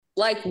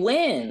Like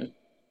when?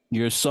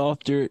 Your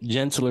softer,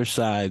 gentler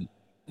side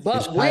is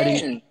But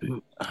when?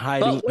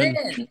 hiding But in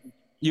when?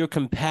 your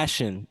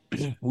compassion.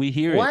 We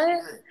hear it. What?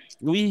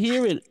 We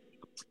hear it.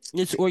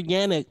 It's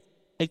organic.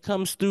 It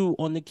comes through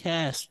on the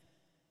cast.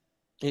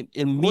 It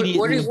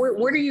immediately.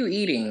 What are you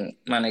eating,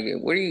 my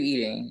nigga? What are you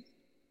eating?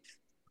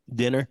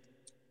 Dinner.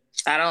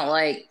 I don't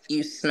like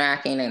you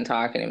smacking and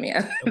talking to me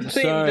at the I'm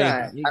same sorry.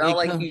 time. I don't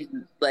like you,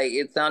 like,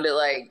 it sounded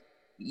like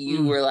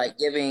you were like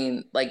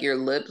giving, like, your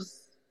lips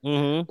were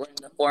in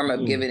the form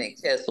of giving a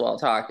kiss while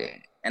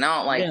talking. And I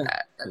don't like Yeah.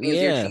 that. That means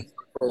your Yeah. cheeks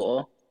are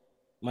full.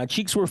 My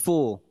cheeks were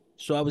full,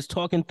 so I was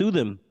talking through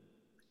them,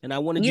 and I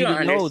wanted You you don't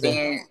to know that.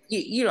 understand.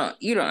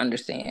 You don't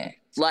understand.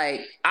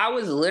 Like, I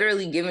was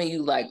literally giving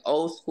you like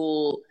old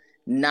school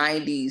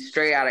 90s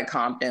straight out of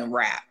Compton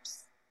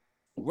raps.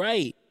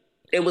 Right.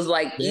 It was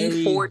like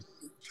Very. E40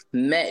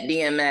 met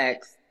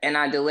DMX, and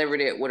I delivered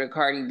it with a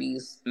Cardi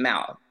B's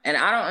mouth. And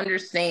I don't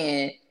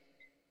understand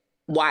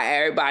why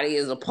everybody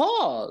is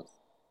appalled.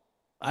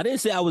 I didn't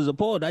say I was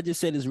appalled. I just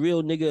said it's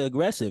real nigga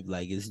aggressive.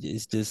 Like it's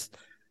just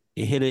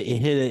it hit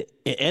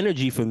an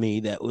energy for me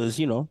that was,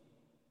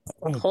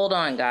 Hold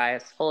on,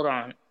 guys. Hold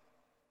on.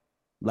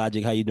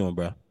 Logic. How you doing,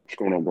 bro? What's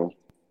going on, bro?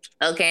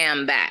 Okay,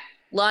 I'm back.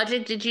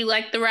 Logic, did you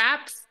like the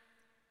raps?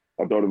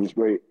 I thought it was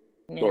great.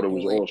 Yeah, Thought it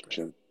was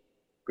awesome.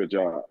 Good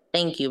job.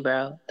 Thank you,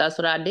 bro. That's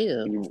what I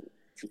do.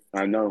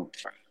 I know.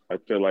 I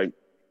feel like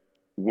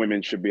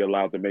women should be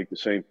allowed to make the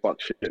same fuck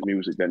shit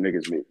music that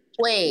niggas make.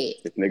 Wait.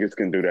 If niggas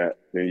can do that,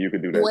 then you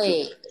can do that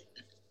Wait.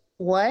 too.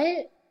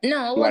 What?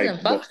 No, it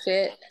wasn't fuck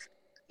shit.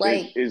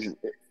 Like,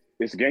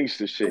 it's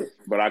gangster shit,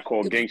 but I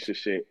call gangster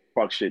shit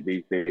fuck shit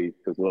these days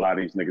because a lot of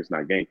these niggas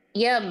not gangster.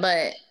 yeah,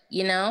 but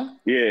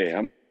Yeah,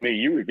 I mean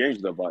you a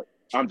gangster, but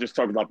I'm just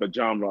talking about the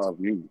genre of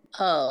music.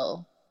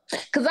 Oh,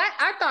 because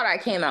I thought I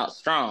came out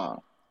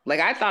strong. Like,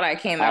 I thought I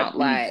came out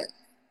like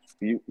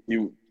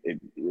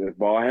It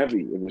ball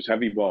heavy. It was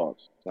heavy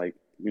balls. Like,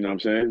 you know what I'm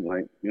saying?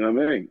 Like, you know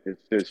what I mean?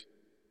 It's just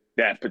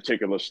that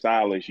particular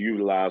style is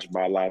utilized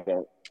by a lot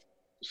of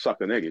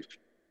sucker niggas.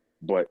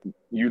 But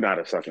you're not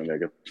a sucker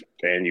nigga.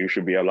 And you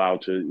should be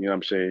allowed to, you know what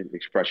I'm saying,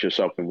 express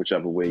yourself in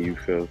whichever way you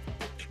feel.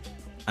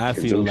 I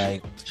feel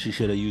like she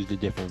should have used a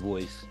different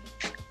voice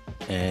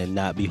and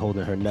not be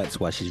holding her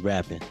nuts while she's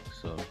rapping.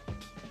 So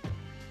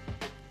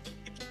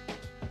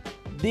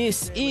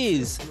this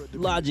is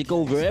Logic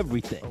Over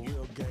Everything.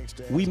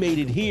 We made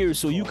it here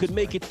so you could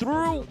make it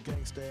through.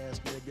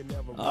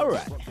 All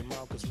right,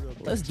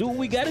 let's do what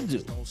we gotta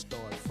do.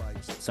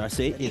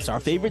 It's our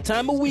favorite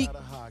time of week.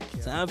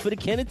 Time for the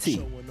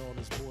KenneTEA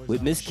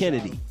with Miss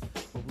Kennedy.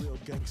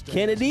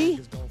 Kennedy,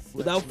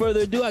 without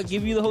further ado, I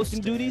give you the hosting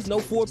duties. No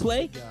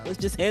foreplay. Let's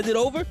just hand it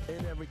over.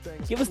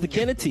 Give us the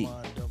KenneTEA.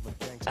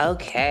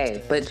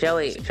 Okay, but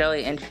Joey,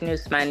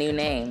 introduce my new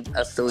name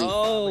of the week.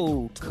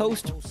 Oh,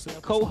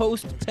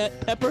 co-host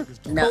Pepper?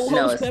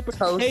 No, it's Pepper.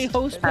 Coast Hey,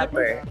 host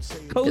Pepper. It's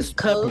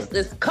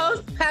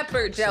Coast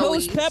Pepper, Joey.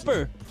 Coast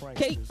Pepper.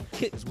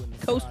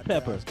 Coast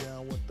Pepper.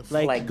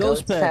 Like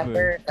Ghost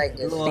Pepper. Like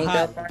a little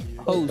hot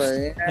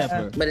Coast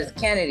Pepper. But it's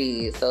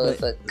Kennedy, so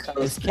it's a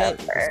Coast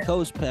Pepper. It's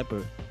Coast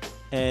Pepper.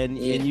 And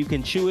you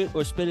can chew it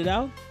or spit it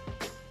out?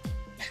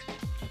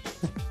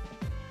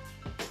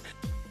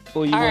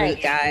 All right,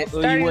 guys.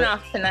 Starting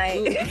off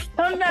tonight.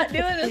 I'm not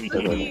doing this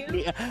with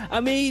you. I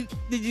mean,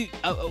 did you?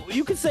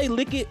 You could say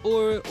lick it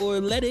or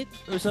let it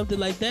or something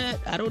like that.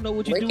 I don't know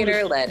what you do. Lick it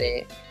or let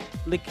it.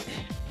 Lick.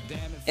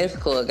 It's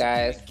cool,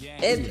 guys.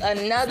 It's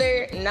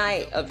another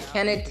night of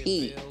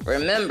KenneTEA.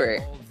 Remember,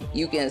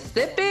 you can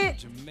sip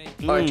it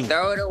or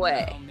throw it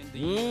away.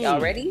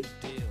 Y'all ready?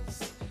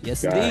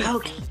 Yes, indeed.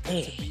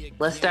 Okay,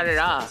 let's start it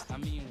off.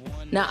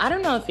 Now, I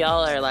don't know if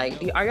y'all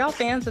are y'all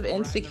fans of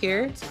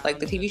Insecure, like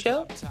the TV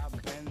show?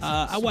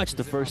 I watched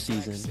the first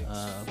season.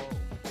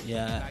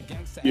 Yeah.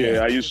 Yeah,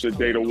 I used to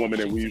date a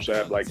woman and we used to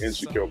have like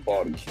insecure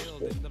parties.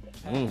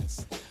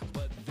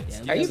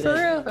 Are you for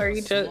real? Are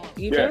you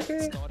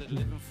joking?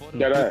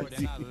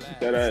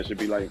 That ass should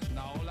be like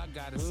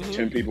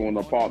 10 people in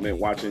the apartment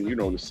watching,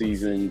 the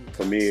season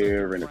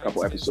premiere and a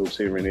couple episodes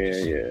here and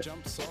there. Yeah.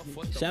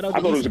 Shout out. I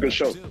thought it was a good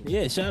show.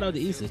 Yeah, shout out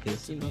to Issa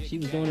because she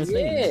was doing her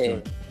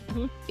thing.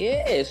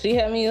 Yeah, she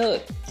had me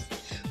hooked.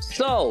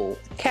 So,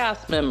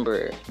 cast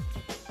member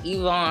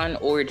Yvonne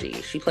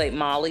Orji, she played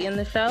Molly in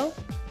the show.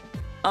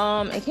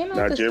 It came out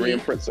Nigerian this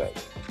week.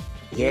 princess.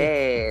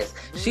 Yes,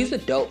 she's a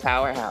dope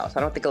powerhouse. I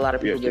don't think a lot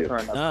of people give her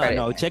enough credit.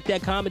 No, check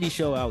that comedy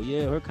show out.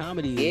 Yeah, her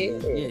comedy.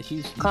 Yeah,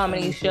 she's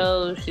comedy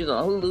shows. She's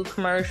on Hulu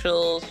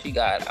commercials. She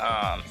got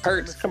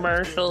Hertz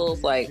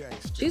commercials. Like,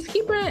 she's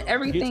keeping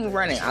everything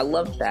running. I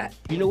love that.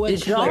 You know what? Did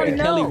She's y'all like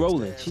know? Kelly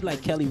Rowland. She's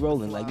like Kelly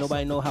Rowland. Like,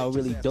 nobody know how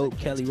really dope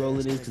Kelly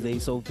Rowland is because they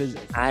so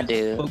physical. I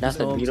do. That's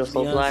a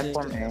beautiful black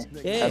woman.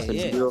 Yeah, That's a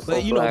beautiful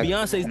but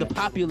Beyonce's woman. the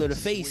popular, the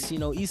face.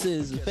 Issa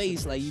is the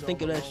face. Like, you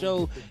think of that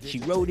show, she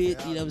wrote it.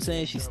 You know what I'm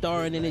saying? She's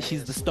starring in it.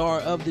 She's the star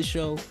of the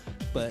show.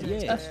 But yeah,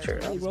 that's true.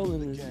 Kelly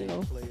Rowland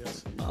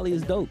is, Molly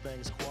is dope.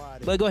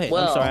 But go ahead.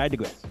 Well, I'm sorry, I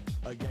digress.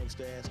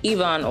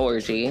 Yvonne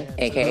Orji,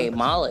 aka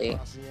Molly,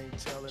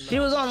 She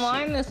was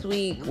online this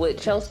week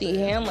with Chelsea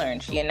Handler,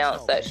 and she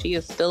announced that she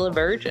is still a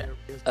virgin,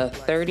 a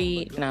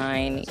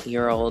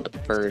 39-year-old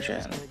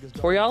virgin.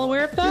 Were y'all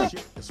aware of that?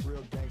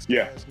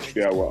 Yeah,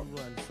 well.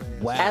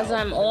 Wow. As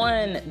I'm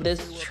on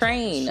this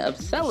train of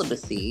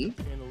celibacy,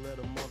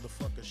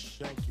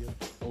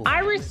 I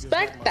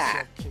respect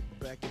that.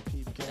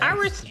 I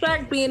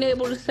respect being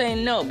able to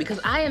say no, because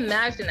I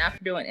imagine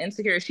after doing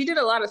Insecure, she did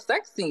a lot of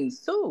sex scenes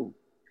too.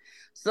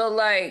 So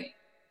like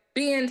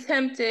being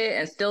tempted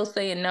and still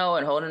saying no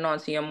and holding on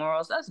to your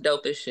morals, that's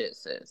dope as shit,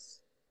 sis.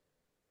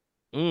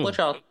 What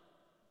y'all?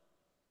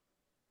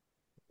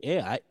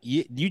 Yeah,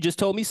 you just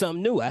told me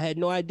something new. I had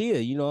no idea.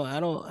 You know, I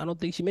don't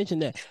think she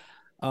mentioned that.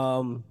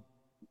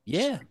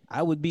 Yeah,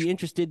 I would be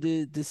interested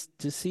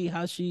to see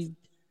how she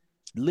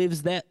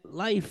lives that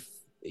life.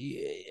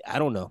 I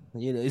don't know.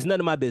 You know, it's none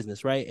of my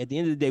business, right? At the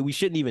end of the day, we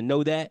shouldn't even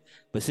know that.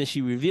 But since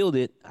she revealed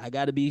it, I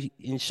got to be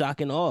in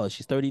shock and awe.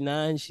 She's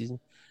 39. She's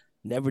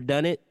never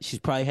done it. She's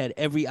probably had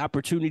every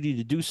opportunity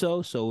to do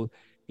so. So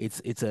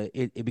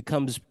it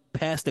becomes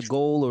past a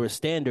goal or a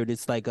standard.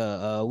 It's like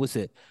a what's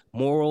it,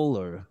 moral,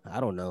 or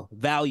I don't know,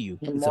 value.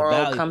 It's a Moral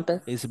value.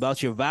 compass. It's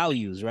about your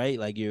values, right?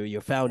 Like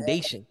your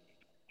foundation.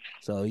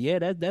 So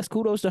yeah, that's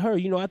kudos to her.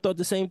 You know, I thought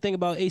the same thing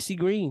about AC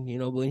Green. You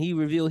know, when he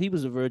revealed he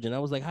was a virgin, I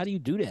was like, how do you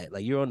do that?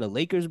 Like, you're on the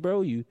Lakers,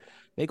 bro. You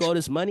make all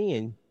this money,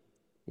 and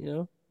you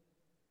know,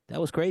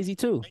 that was crazy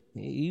too.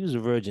 He was a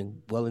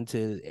virgin well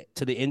into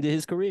to the end of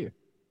his career.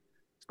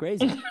 It's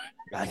crazy.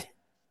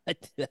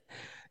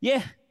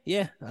 Yeah.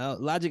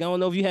 Logic. I don't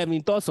know if you have any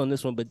thoughts on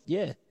this one, but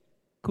yeah,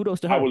 kudos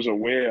to her. I was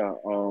aware.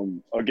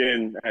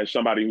 Again, as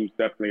somebody who's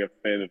definitely a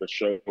fan of the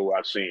show,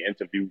 I've seen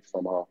interviews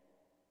from her,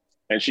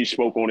 and she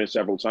spoke on it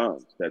several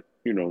times that,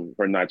 you know,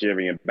 her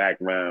Nigerian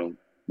background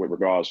with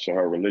regards to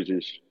her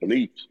religious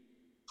beliefs,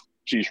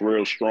 she's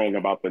real strong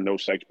about the no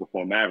sex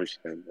before marriage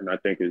thing, and I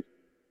think it's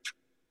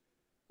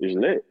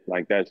lit.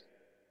 Like that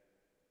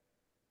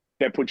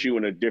puts you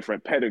in a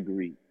different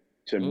pedigree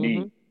to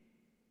me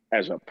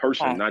as a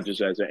person, not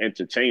just as an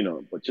entertainer,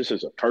 but just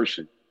as a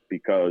person,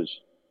 because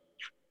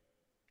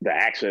the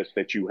access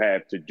that you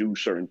have to do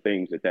certain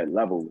things at that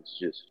level is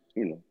just,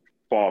 you know,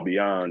 far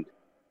beyond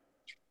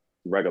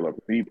regular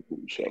people.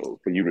 So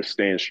for you to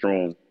stand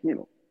strong, you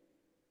know,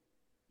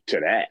 to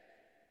that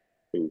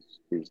is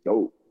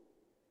dope.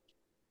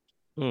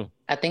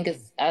 I think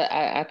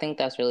I think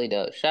that's really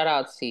dope. Shout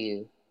out to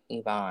you,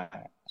 Yvonne.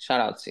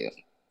 Shout out to you.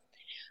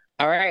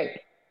 All right,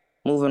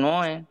 moving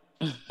on.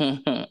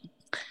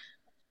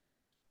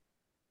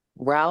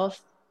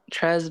 Ralph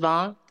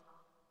Tresvant,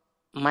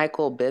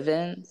 Michael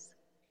Bivins,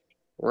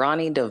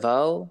 Ronnie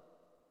DeVoe,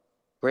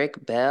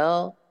 Rick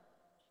Bell,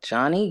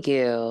 Johnny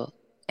Gill,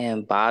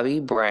 and Bobby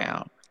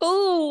Brown.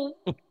 Ooh!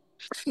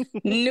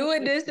 New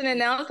Edition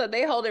announced that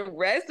they hold a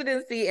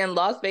residency in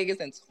Las Vegas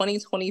in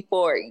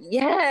 2024.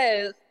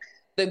 Yes!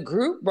 The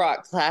group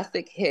brought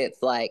classic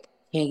hits like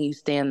Can You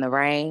Stand the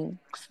Rain,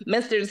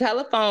 Mr.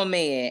 Telephone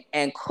Man,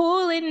 and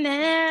Coolin'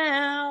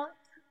 Now.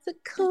 To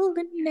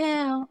Coolin'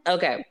 Now.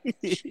 Okay.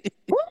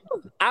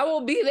 I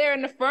will be there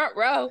in the front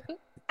row.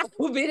 I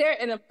will be there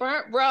in the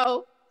front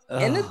row,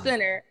 in the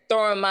center,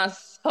 throwing my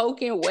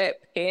soaking wet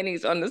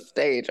panties on the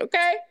stage,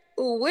 okay?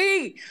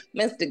 Ooh-wee,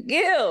 Mr.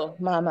 Gill,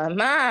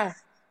 my.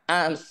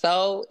 I'm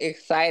so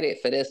excited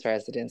for this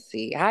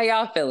residency. How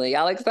y'all feeling?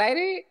 Y'all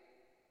excited?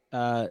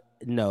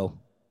 No.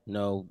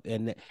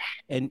 And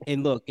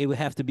look, it would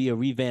have to be a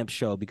revamped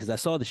show because I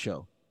saw the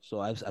show.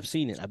 So I've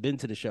seen it. I've been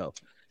to the show.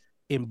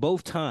 In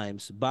both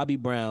times, Bobby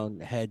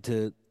Brown had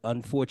to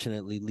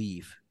unfortunately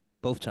leave.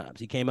 Both times.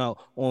 He came out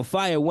on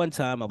fire one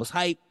time. I was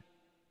hyped,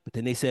 but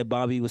then they said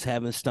Bobby was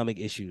having stomach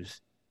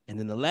issues. And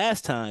then the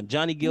last time,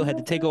 Johnny Gill had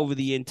to take over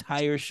the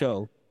entire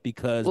show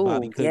because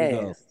Bobby couldn't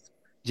go.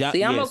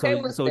 See, I'm okay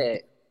with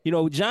it. You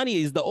know,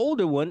 Johnny is the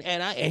older one,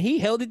 and he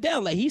held it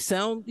down. Like he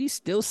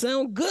still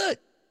sound good.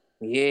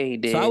 Yeah, he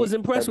did. So I was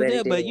impressed with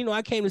that. But you know,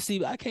 I came to see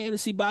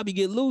Bobby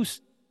get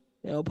loose.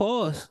 You know,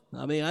 pause.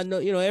 I mean, I know,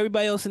 you know,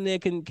 everybody else in there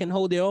can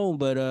hold their own,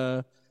 but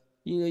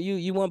you know,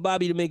 you want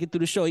Bobby to make it through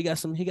the show. He got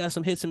some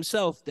hits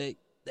himself that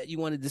you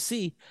wanted to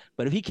see.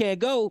 But if he can't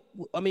go,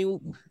 I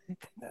mean,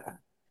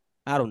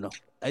 I don't know.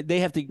 They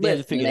have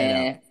to figure that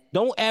out.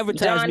 Don't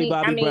advertise me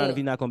Bobby Brown if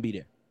he's not gonna be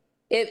there.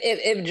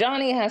 If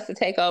Johnny has to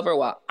take over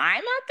while I'm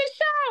at the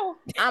show,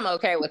 I'm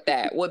okay with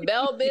that. With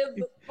Bell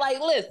Biv,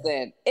 like,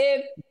 listen,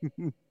 if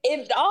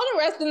all the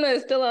rest of them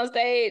is still on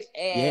stage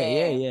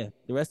and yeah,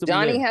 the rest of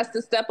Johnny them has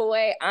to step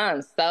away,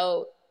 I'm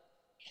so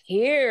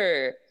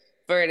here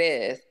for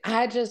this.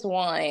 I just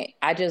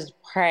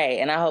pray,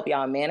 and I hope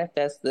y'all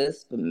manifest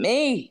this for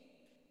me.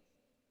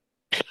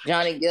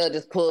 Johnny Gill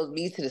just pulls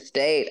me to the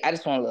stage. I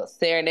just want a little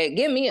serenade.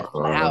 Give me a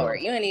flower.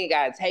 You ain't even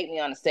gotta take me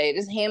on the stage.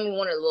 Just hand me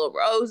one of the little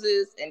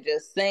roses and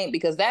just sing,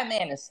 because that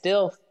man is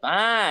still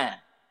fine.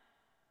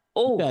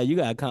 Oh, you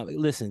got to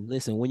listen.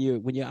 When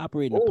you're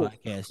operating a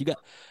podcast, you got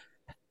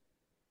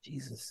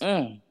Jesus.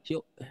 Wow.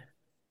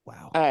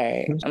 All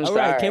right. I'm all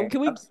sorry. Right.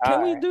 Can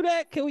we do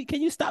that?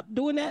 Can you stop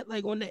doing that?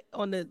 Like on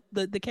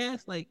the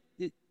cast? Like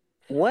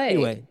what?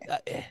 Anyway.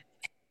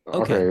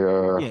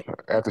 Okay. Yeah.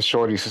 After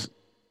Shorty's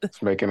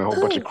making a whole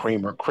bunch of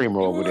creamer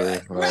over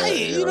there. Right.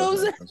 You know what I'm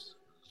saying? That's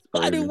I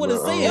crazy. didn't want to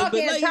But say Y'all it, but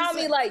can't like you tell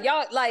me said, like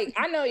y'all like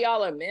I know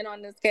y'all are men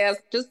on this cast.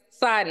 Just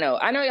side note,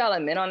 I know y'all are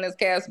men on this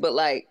cast, but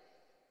like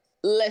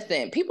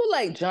listen, people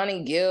like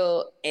Johnny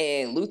Gill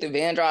and Luther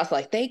Vandross,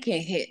 like they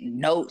can hit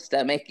notes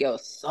that make your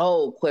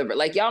soul quiver.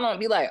 Like y'all don't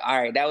be like, all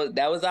right,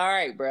 that was all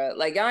right, bro.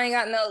 Like y'all ain't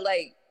got no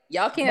like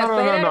y'all no, can't no,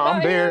 say no, that no. I'm about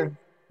him. there.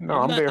 No,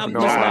 I'm I'm not. there for I'm no.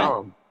 listening.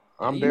 Nah,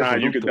 I'm You there nah. for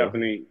Luther.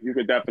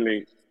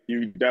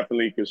 You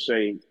definitely could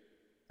say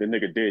the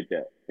nigga did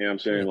that. You know what I'm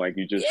saying? Yeah. Like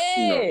you just,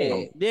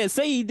 Yeah. Yeah,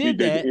 say he he did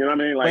did. that, You know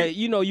what I mean? Like but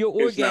you know your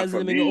it's not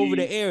for orgasming over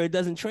the me, air, it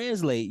doesn't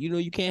translate. You know,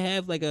 you can't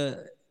have like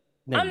a.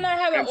 Never I'm not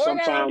mind. having and orgasm.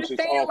 I'm sometimes just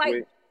it's saying, like,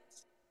 awkward.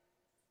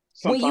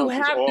 when you Sometimes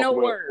it's have no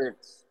awkward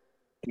words.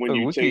 when Look,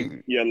 you we take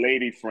keep. your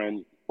lady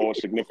friend or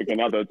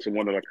significant other to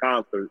one of the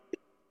concerts,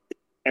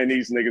 and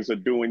these niggas are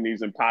doing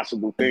these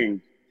impossible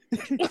things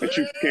that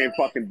you can't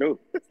fucking do.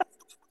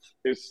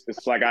 It's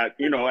like at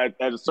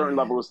a certain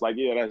level, it's like,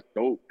 yeah, that's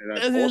dope and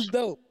that's That's just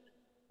awesome. dope.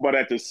 But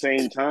at the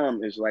same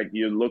time, it's like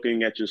you're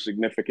looking at your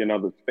significant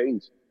other's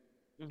face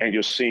and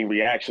you're seeing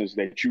reactions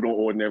that you don't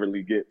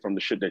ordinarily get from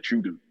the shit that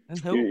you do. You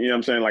Nope. know what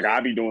I'm saying? Like I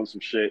be doing some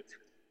shit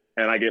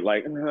and I get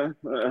like,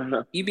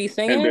 You be and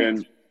singing?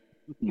 then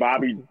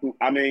Bobby,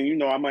 I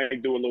mean, I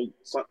might do a little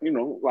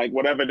something, like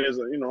whatever it is,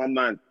 I'm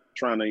not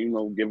trying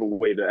to, give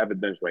away the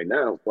evidence right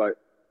now, but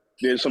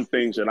there's some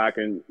things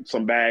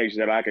some bags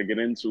that I could get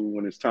into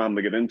when it's time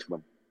to get into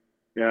them.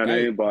 You know what I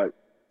Right. mean? But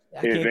I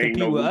it can't ain't compete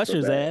no with Luther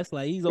Usher's bag. ass.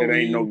 Like he's It over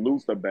ain't no here.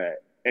 Luther bag.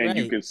 And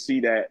you Right. can see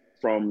that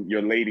from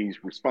your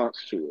lady's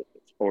response to it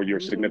or your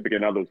Mhm.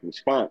 significant other's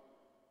response.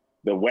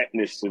 The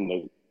wetness and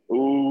the,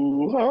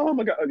 ooh, oh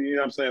my God. You know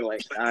what I'm saying?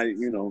 Like,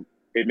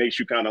 it makes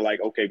you kind of like,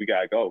 okay, we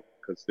got to go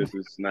because this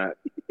is not.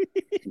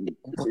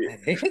 What?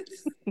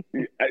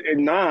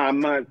 Nah, I'm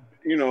not,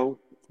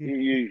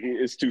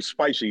 it's too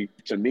spicy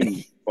to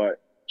me.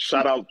 But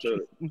shout out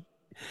to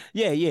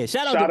Yeah.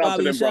 Shout out to shout out to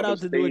Bobby. them Shout out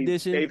brothers. to New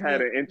Edition. They've Yeah.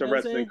 had an You know what I'm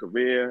interesting saying?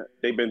 career.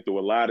 They've been through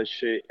a lot of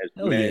shit as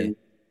Oh yeah. men,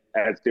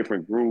 as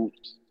different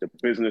groups. The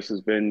business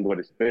has been what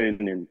it's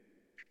been, and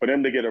for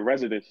them to get a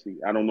residency,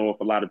 I don't know if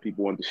a lot of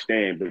people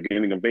understand, but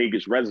getting a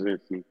Vegas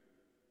residency,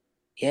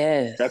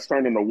 that's Yes.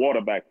 turning the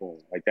water back on.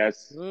 Like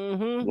that's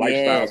Mm-hmm.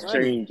 Yes. lifestyles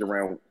Money. change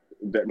around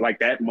that. Like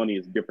that money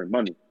is different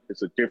money.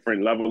 It's a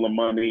different level of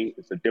money.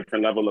 It's a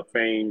different level of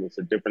fame. It's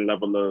a different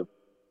level of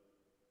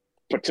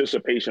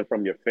participation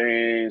from your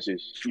fans.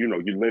 It's you're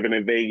living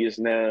in Vegas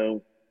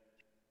now.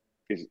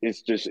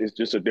 It's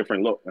just a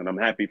different look, and I'm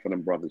happy for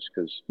them brothers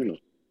because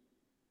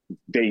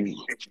they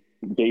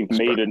they've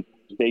made it.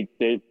 They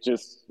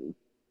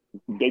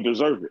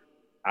deserve it.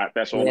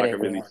 That's all Yeah, I they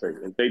can really do. say.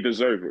 They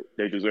deserve it.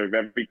 They deserve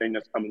everything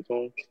that's coming to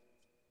them.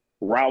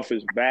 Ralph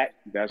is back.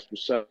 That's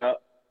what's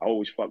up. I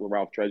always fuck with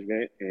Ralph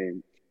Tresvant,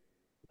 and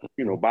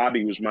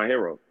Bobby was my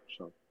hero.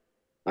 So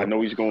I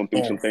know he's going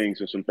through some Yes. things,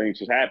 and some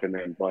things is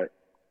happening. But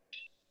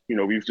we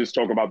was just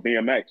talking about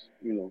DMX.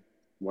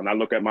 When I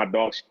look at my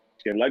dog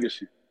skin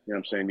legacy, what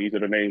I'm saying, these are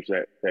the names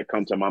that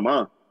come to my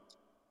mind.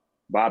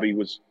 Bobby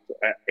was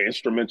an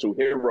instrumental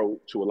hero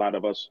to a lot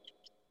of us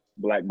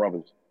black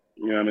brothers.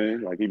 You know what I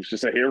mean? Like he was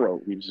just a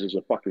hero. He was just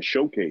a fucking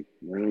showcase.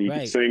 He could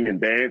Right. sing and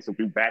dance and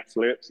do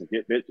backflips and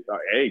get bitches,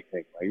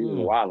 everything. Like he was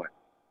Mm. wilding.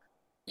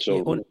 Yeah.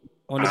 So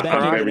On the back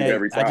I'm end of very, that,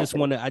 very I proud just for them.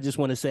 want to. I just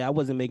want to say I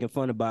wasn't making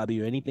fun of Bobby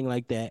or anything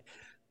like that.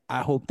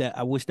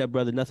 I wish that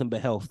brother nothing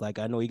but health. Like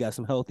I know he got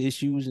some health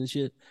issues and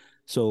shit.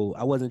 So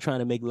I wasn't trying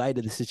to make light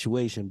of the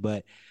situation,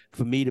 but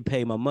for me to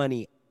pay my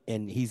money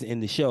and he's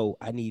in the show,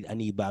 I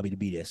need Bobby to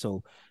be there.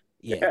 So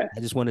yeah, Yeah. I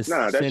just want to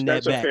Nah, that's send that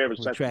that's a back, fair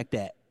assessment. retract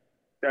that.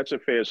 That's a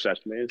fair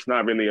assessment. It's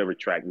not really a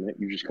retractment.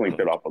 You just cleaned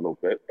it up a little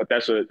bit, but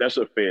that's a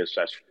fair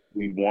assessment.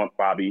 We want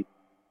Bobby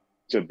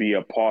to be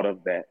a part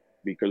of that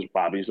because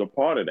Bobby's a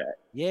part of that.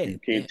 Yeah, You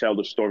yeah. can't tell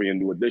the story in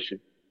New Edition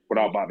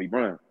without Bobby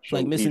Brown. It's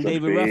like So missing he's a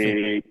David Ruffin.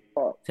 big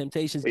part.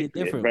 Temptations get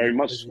different. Very You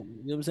much so. know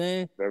what I'm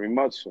saying? Very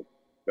much so.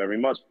 Very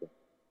much so.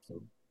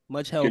 So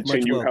much health, much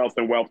Continued wealth. health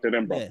and wealth to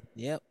them, bro. Yeah,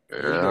 yep.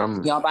 There you Yeah, go.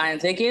 I'm Y'all buying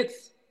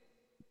tickets?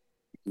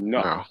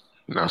 No. no,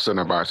 no, still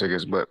not buying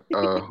tickets. But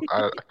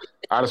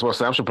I just want to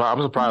say I'm surprised.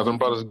 I'm surprised them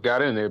brothers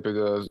got in there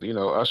because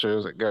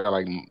Usher's got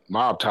like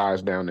mob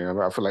ties down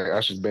there. I feel like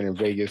Usher's been in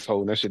Vegas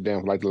holding that shit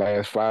down for like the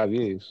last 5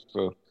 years.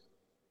 So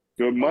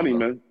Good I don't money, know.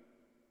 man.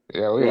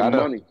 Yeah, Good I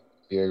money. definitely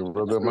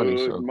real good money.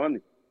 Good So money.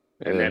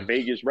 And yeah, that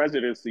Vegas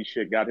residency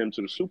shit got him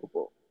to the Super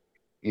Bowl.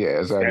 yeah,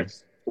 exactly.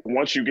 That's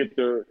once you get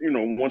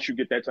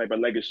that type of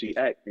legacy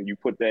act and you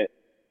put that,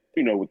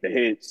 with the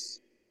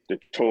hits, the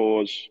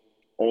tours,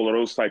 all of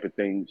those type of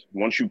things,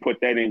 once you put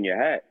that in your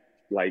hat,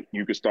 like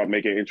you can start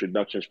making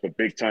introductions for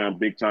big time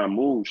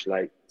moves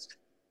like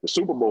the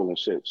Super Bowl and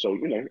shit. So,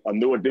 a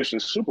New Edition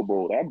Super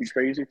Bowl, that'd be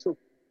crazy too.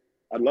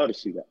 I'd love to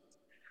see that.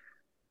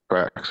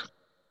 Facts.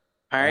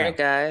 All right, Wow.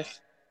 guys.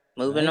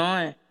 All Moving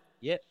right. on.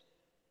 Yep.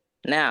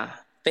 Now,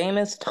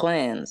 famous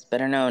twins,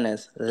 better known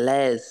as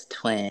Les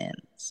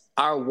twins,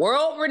 are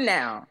world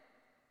renowned,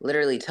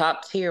 literally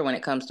top tier when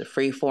it comes to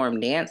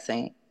freeform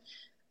dancing.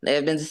 They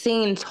have been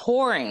seen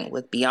touring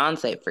with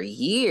Beyonce for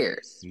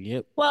years.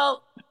 Yep.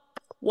 Well,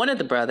 one of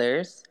the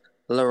brothers,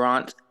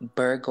 Laurent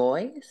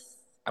Burgoyes.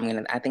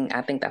 I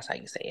think that's how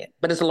you say it.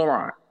 But it's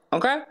Laurent,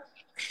 okay?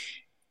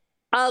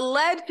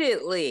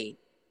 Allegedly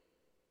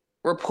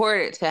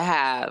reported to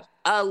have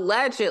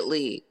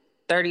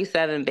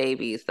 37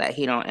 babies that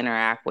he don't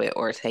interact with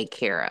or take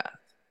care of.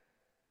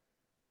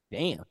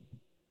 Damn.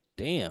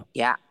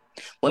 Yeah.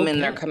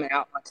 Women are Okay. coming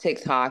out on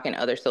TikTok and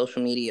other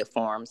social media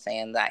forums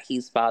saying that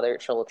he's fathered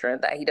children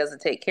that he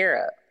doesn't take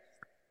care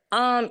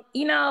of.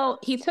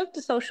 He took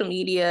to social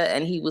media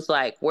and he was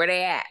like, where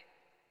they at?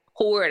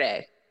 Who are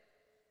they?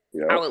 I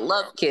Yep. would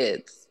love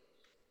kids.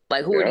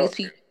 Like, who are Yep. these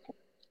people?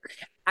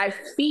 I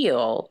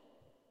feel,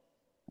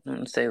 let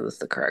me say this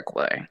the correct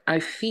way. I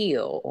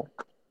feel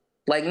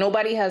like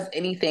nobody has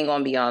anything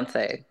on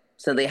Beyonce,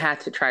 so they had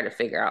to try to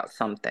figure out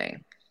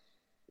something.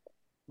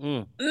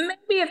 Mm.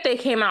 Maybe if they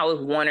came out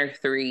with 1 or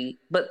 3,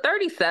 but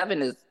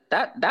 37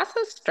 that's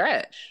a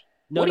stretch.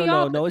 No, What do no, y'all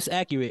no, think? no. It's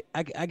accurate.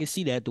 I can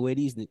see that the way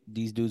these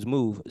dudes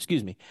move.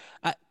 Excuse me.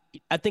 I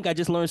I think I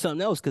just learned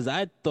something else because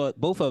I thought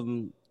both of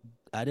them.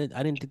 I didn't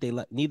think they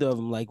like neither of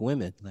them like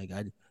women. Like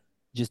I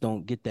just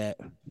don't get that.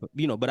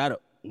 But I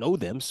don't know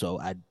them, so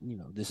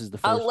this is the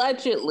first.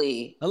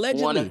 Allegedly, one of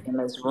Allegedly. them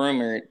is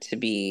rumored to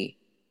be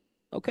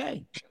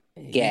Okay.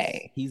 He's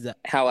gay. he's a yeah.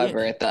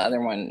 However, the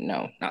other one,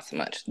 no, not so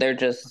much. They're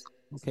just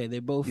Okay,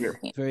 they're both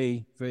European.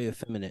 very, very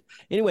effeminate.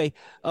 Anyway,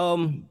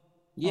 yeah.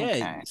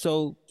 Okay.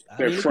 So I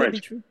They're mean, it could be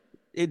French. true.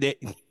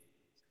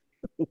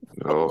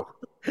 Oh,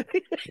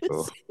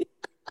 oh.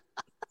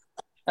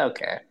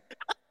 Okay.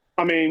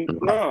 I mean,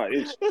 no,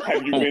 it's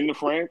have you been to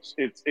France?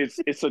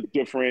 It's a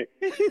different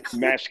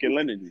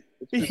masculinity.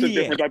 It's just a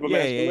Yeah, different type of yeah,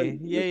 yeah, masculinity.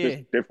 yeah, It's yeah.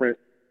 just different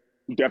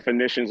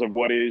definitions of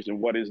what is and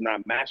what is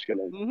not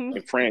masculine hmm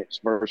in France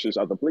versus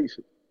other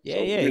places. Yeah,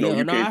 So, yeah, yeah. you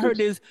No, can't I heard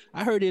just this.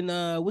 I heard in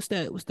what's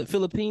that? What's the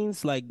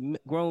Philippines? Like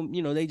grown,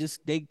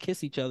 they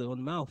kiss each other on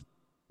the mouth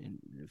in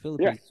the yeah.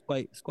 Philippines.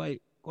 It's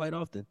quite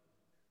often. Oh,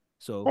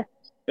 So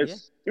yeah,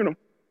 it's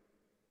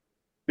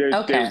they're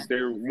Okay. they're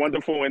they're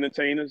wonderful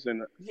entertainers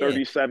and yeah,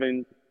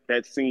 37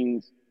 that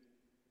seems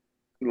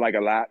like a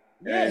lot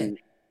yeah. and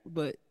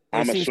But it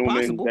I'm seems assuming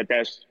possible. that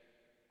that's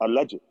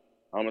alleged.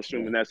 I'm Yeah.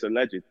 assuming that's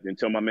alleged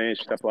until my man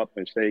step up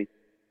and say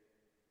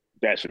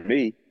that's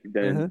me.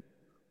 Then Uh-huh.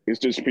 it's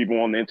just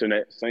people on the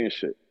internet saying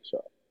shit.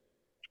 So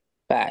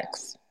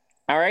Facts.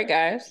 All right,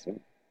 guys.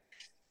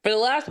 For the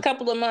last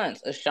couple of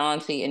months,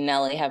 Ashanti and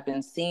Nelly have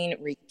been seen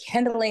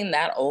rekindling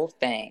that old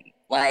thing.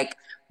 Like,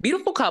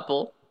 beautiful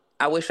couple.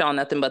 I wish y'all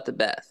nothing but the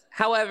best.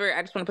 However,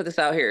 I just want to put this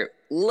out here.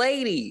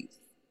 Ladies,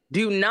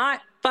 do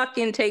not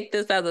fucking take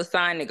this as a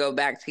sign to go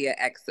back to your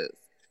exes.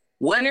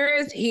 Winter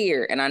is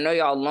here, and I know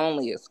y'all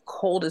lonely. It's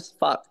cold as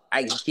fuck.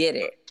 I get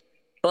it.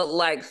 But,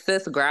 like,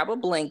 sis, grab a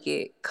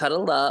blanket,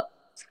 cuddle up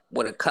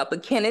with a cup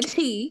of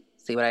KenneTEA.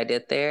 See what I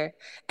did there?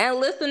 And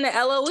listen to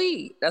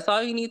LOE. That's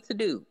all you need to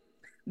do.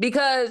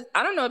 Because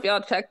I don't know if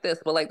y'all checked this,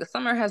 but like the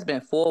summer has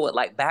been full with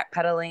like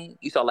backpedaling.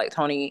 You saw like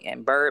Tony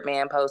and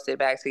Birdman posted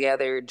back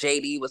together.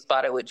 JD was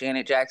spotted with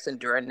Janet Jackson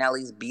during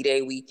Nelly's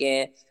B-Day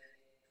weekend.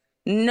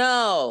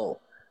 No.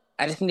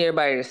 I just need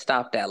everybody to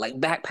stop that. Like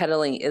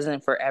backpedaling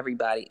isn't for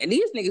everybody. And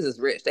these niggas is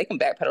rich. They can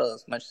backpedal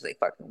as much as they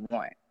fucking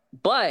want.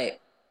 But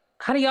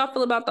how do y'all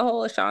feel about the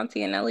whole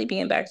Ashanti and Nelly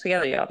being back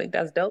together? Y'all think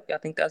that's dope? Y'all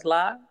think that's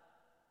live?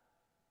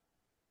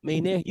 I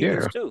mean, they're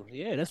humans Yeah. too.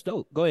 Yeah, that's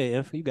dope. Go ahead,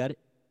 F. You got it.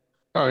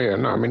 Oh yeah,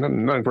 no, I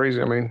mean nothing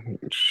crazy. I mean,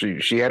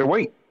 she had to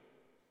wait.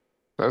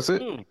 That's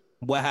it.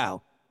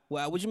 Wow.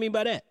 Wow. What you mean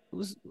by that?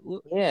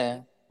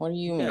 Yeah. What do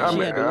you Yeah, I she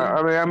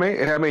mean? mean,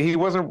 had to wait. he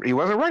wasn't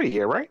ready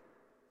yet, right?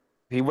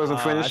 He Oh, wasn't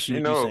I finished, see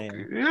what you're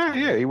saying.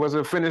 Yeah, he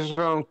wasn't finished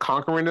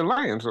conquering the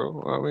lion.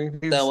 So I mean,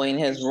 he's Sowing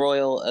his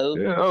royal oat.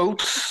 yeah,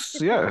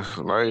 yes,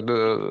 like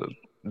the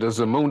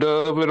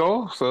Zamunda of it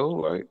all. So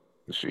like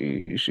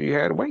she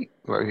had to wait.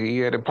 Like he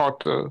had to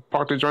park the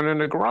joint in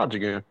the garage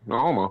again, no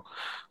homo.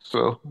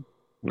 So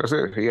that's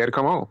it. He had to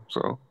come home.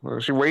 So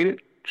she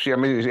waited. I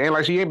mean, it ain't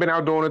like she ain't been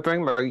out doing a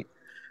thing. Like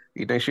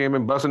you think she ain't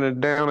been busting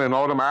it down in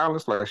all them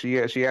islands? Like she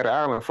had an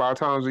island 5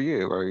 times a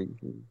year. Like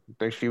you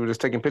think she was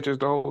just taking pictures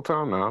the whole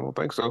time? No, I don't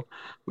think so.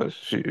 But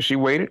she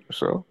waited.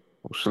 So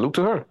salute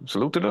to her.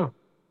 Salute to them.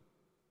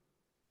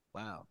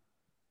 Wow.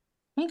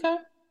 Okay.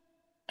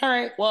 All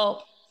right.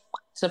 Well,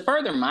 to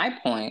further my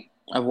point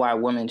of why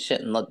women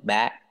shouldn't look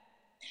back,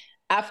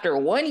 after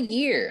 1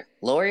 year,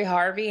 Lori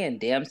Harvey and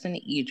Damson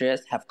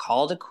Idris have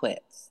called it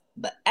quits.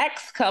 The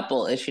ex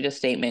couple issued a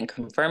statement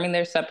confirming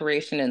their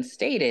separation and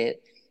stated,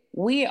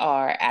 we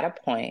are at a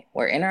point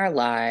where in our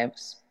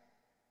lives,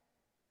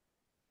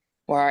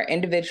 where our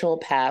individual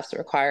paths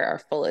require our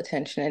full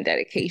attention and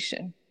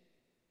dedication.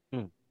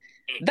 Hmm.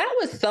 That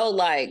was so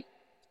like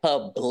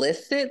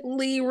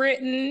publicly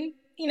written.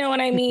 You know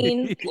what I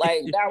mean?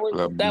 Like that was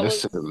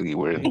Publicity,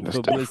 where that's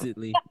different.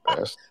 Publicity.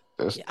 That's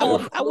Yeah, oh,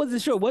 different. I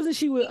wasn't sure. Wasn't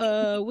she with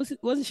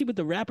wasn't she with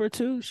the rapper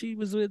too? She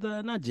was with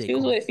not J. she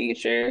was Cole. with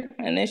Future,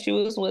 and then she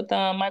was with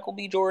Michael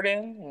B.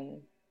 Jordan,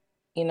 and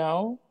you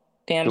know,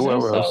 Damson.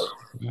 Whoever So else.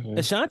 Mhm.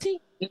 Ashanti?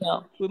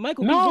 No. with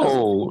Michael B.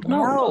 Jordan.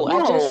 No,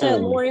 I just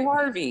said No. Lori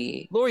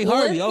Harvey. Lori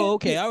Harvey. Oh, Listen.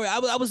 okay. All right.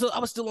 I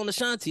was still on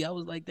Ashanti. I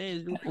was like,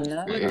 damn, what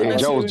didn't Hey, I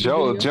see No. her in the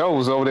video? Joe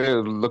was over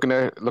there looking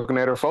at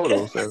her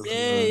photos.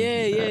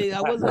 Yeah.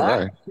 I wasn't.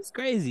 Right. It's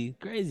crazy,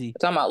 crazy.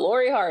 Talking about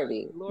Lori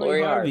Harvey. Lori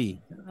Lori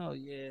Harvey. Harvey. Oh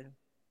yeah.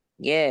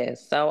 Yeah.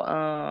 So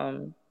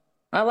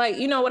I like,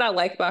 you know what I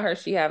like about her?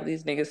 She have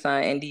these niggas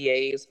sign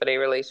NDAs for their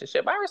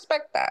relationship. I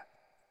respect that.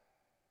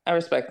 I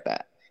respect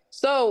that.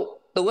 So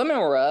the women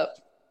were up.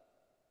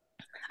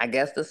 I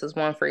guess this is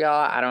one for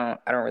y'all. I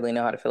don't really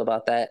know how to feel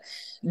about that.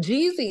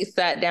 Jeezy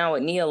sat down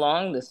with Nia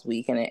Long this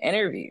week in an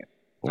interview.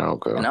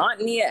 Okay. And Aunt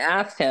Nia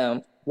asked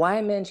him,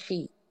 why men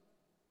cheat?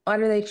 Why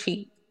do they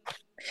cheat?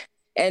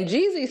 And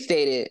Jeezy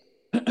stated,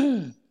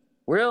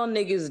 real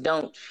niggas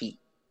don't cheat.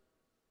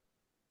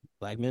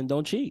 Black men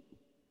don't cheat.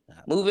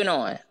 Moving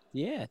on.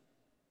 Yeah.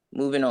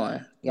 Moving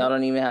on. Y'all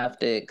don't even have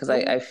to, because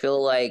What, I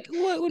feel like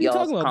what are you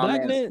y'all's talking about?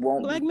 comments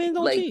Black won't, men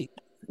don't like, cheat.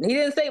 he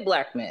didn't say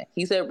black men.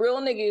 He said real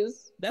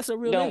niggas That's a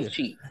real don't nigga.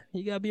 cheat.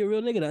 You gotta be a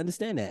real nigga to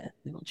understand that.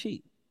 They don't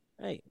cheat.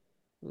 Hey.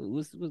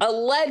 What's...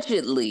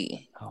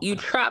 Allegedly, you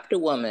God. trapped a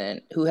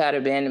woman who had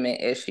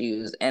abandonment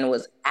issues and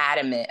was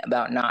adamant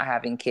about not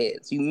having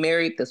kids. You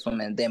married this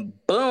woman, then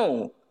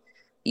boom,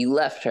 you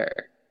left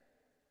her.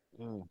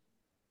 Mm.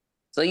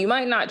 So you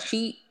might not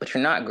cheat, but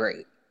you're not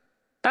great.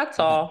 That's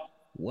all.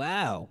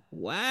 Wow.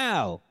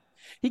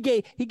 He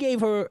gave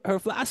her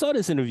I saw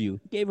this interview.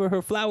 He gave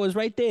her flowers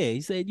right there.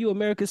 He said, "You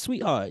America's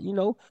sweetheart. You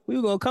know, we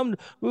were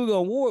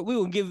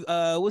gonna give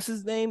what's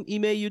his name?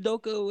 Ime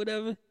Udoka or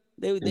whatever.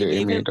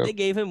 They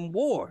gave him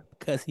war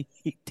because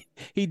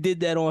he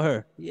did that on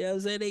her. You know what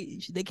I'm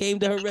saying? They came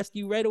to her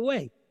rescue right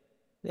away.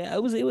 Yeah,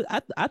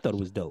 I thought it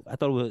was dope. I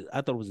thought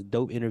it was a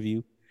dope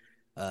interview.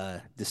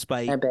 I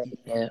Despite bet.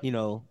 Yeah.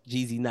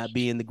 Jeezy not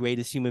being the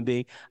greatest human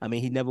being. I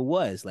mean, he never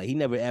was. Like, he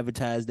never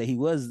advertised that he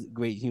was a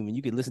great human.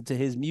 You could listen to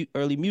his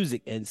early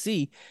music and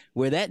see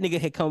where that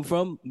nigga had come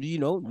from.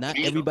 Not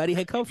everybody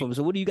had come from.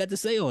 So what do you got to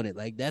say on it?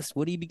 Like, that's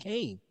what he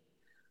became.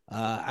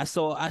 I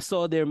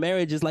saw their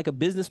marriage as like a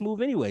business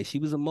move anyway. She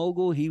was a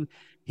mogul. He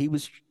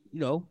was,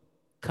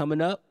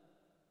 coming up.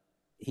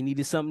 He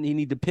needed something. He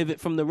needed to pivot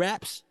from the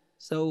raps.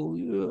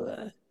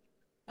 So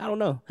I don't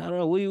know.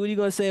 What are you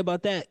gonna say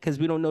about that? Because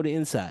we don't know the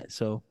inside.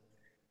 So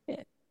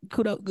yeah,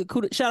 kudos.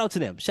 Shout out to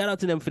them. Shout out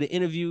to them for the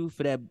interview,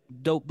 for that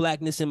dope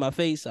blackness in my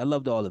face. I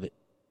loved all of it.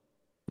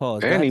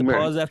 Pause. Do I And have he to married.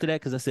 pause after that?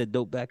 Because I said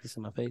dope blackness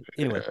in my face.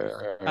 Anyway,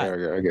 all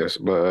right. I guess,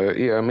 but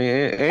yeah, I mean,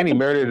 and he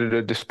married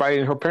her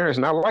despite her parents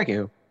not liking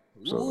him.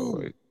 So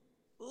Ooh. like,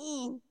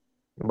 Ooh.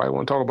 nobody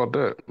want to talk about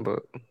that,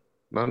 but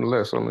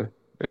nonetheless, I mean,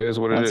 it is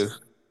what it is.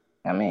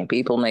 I mean,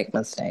 people make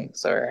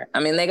mistakes,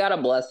 they got a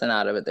blessing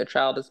out of it. Their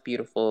child is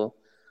beautiful,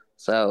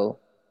 so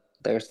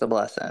there's the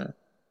blessing.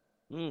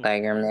 Mm.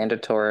 Like, you're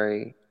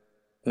mandatory.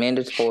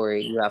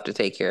 You have to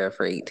take care of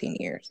for 18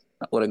 years.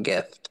 What a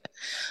gift.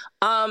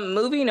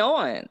 Moving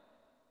on.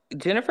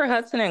 Jennifer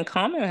Hudson and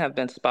Common have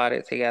been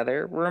spotted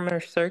together.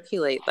 Rumors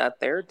circulate that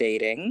they're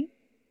dating.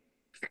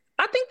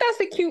 I think that's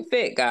a cute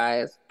fit,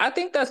 guys. I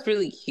think that's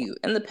really cute.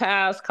 In the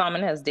past,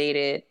 Common has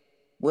dated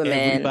women: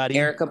 Everybody.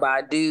 Erykah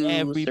Badu, Serena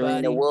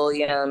Everybody.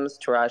 Williams,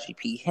 Taraji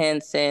P.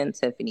 Henson,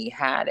 Tiffany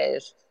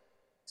Haddish.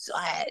 So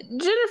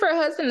Jennifer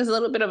Hudson is a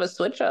little bit of a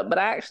switch up, but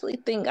I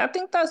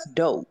think that's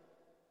dope.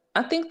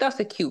 I think that's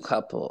a cute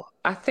couple.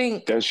 I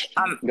think That's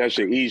that's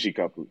an easy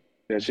couple.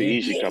 That's an Yeah.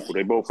 easy couple.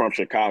 They both from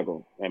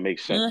Chicago. That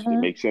makes sense. It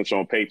Mhm. makes sense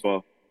on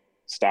paper.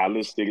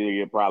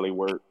 Stylistically, it probably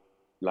worked.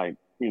 Like,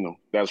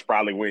 that's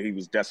probably where he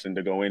was destined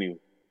to go anyway.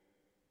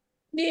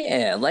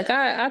 Yeah, like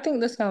I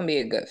think this gonna be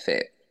a good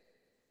fit.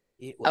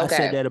 I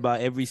said Okay. that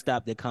about every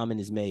stop that Common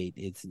has made.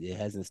 It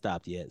hasn't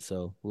stopped yet,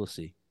 so we'll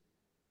see.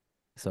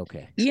 It's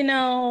okay.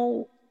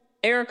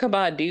 Erica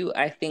Badu,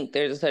 I think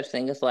there's a such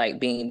thing as like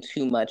being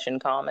too much in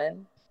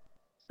common.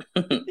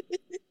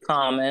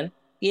 Common,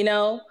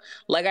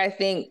 like I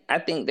think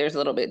there's a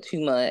little bit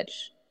too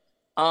much.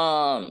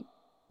 Um,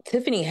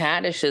 Tiffany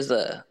Haddish is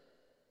a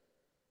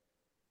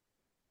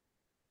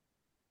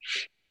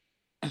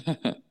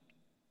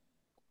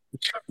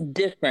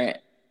different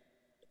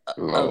of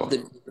Lord.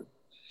 the.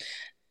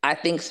 I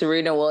think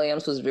Serena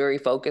Williams was very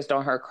focused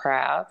on her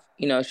craft.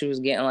 She was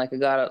getting like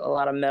got a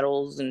lot of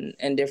medals and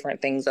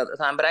different things at the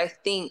time. But I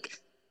think,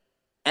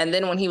 and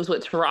then when he was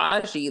with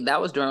Taraji, that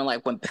was during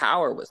like when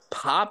Power was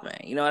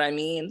popping. You know what I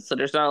mean? So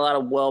there's not a lot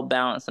of well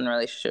balance in the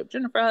relationship.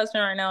 Jennifer Hudson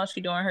right now, she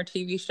doing her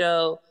TV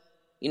show.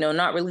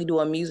 Not really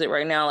doing music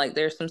right now. Like,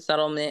 there's some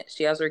settlement.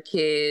 She has her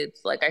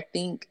kids. Like, I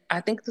think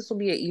this will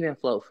be an even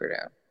flow for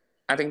them.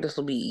 I think this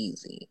will be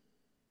easy.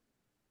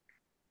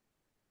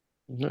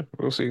 Yeah,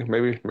 we'll see.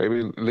 Maybe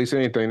at least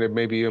anything that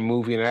may be a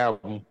movie and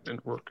album in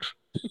the works.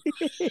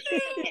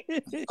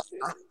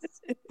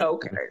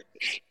 Okay.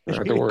 At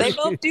the They worst.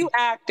 both do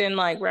act and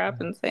like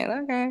rap and sing.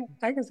 Okay,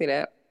 I can see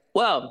that.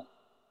 Well,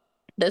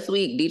 this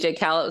week DJ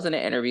Khaled was in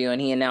an interview and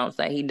he announced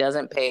that he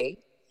doesn't pay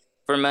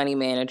for money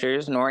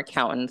managers nor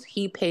accountants.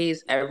 He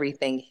pays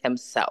everything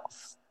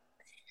himself.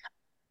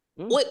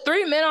 With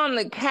 3 men on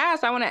the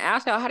cast, I want to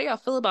ask y'all, how do y'all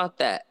feel about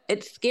that?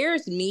 It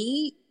scares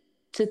me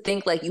to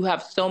think like you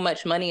have so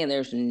much money and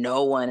there's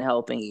no one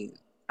helping you.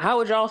 How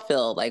would y'all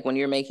feel like when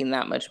you're making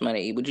that much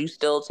money? Would you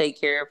still take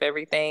care of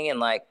everything and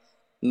like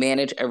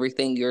manage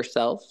everything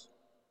yourself?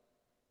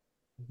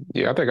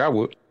 Yeah, I think I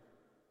would.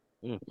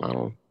 Mm. I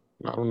don't.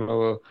 I don't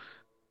know.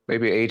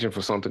 Maybe an agent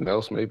for something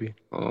else. Maybe.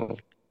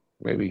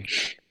 Maybe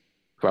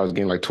if I was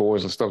getting like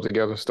tours and stuff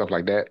together, stuff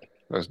like that.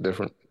 That's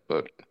different.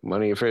 But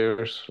money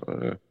affairs, I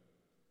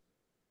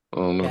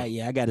don't know.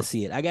 Yeah, I got to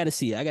see it. I got to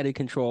see it. I got to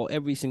control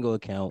every single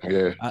account.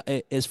 Yeah.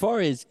 As far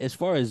as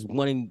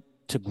wanting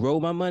to grow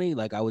my money,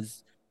 like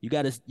you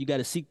got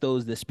to seek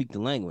those that speak the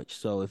language.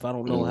 So if I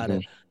don't know how Hmm.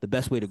 to the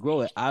best way to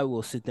grow it, I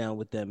will sit down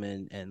with them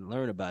and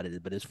learn about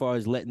it. But as far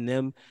as letting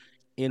them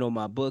in on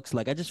my books,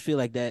 like I just feel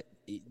like that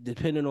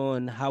depending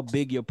on how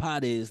big your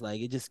pot is,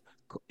 like it just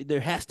there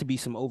has to be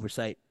some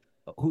oversight.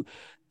 Who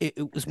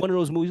it was one of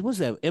those movies. What's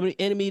that?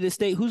 Enemy of the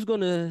State. Who's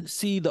gonna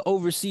see the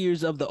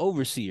overseers of the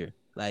overseer?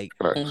 Like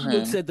who Facts.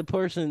 looks Mm-hmm. at the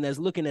person that's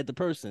looking at the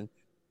person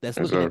that's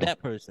looking at Exactly. that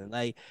person?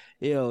 Like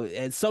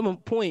at some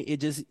point it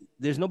just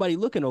there's nobody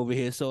looking over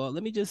here. So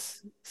let me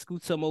just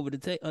scoot some over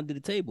under the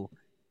table.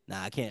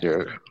 Nah, I can't. I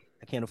Yeah. can't.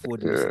 I can't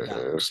afford to miss a Yeah.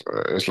 dollar.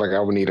 It's like I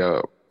would need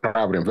a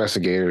private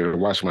investigator to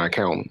watch my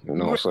account. You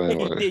know what I'm saying?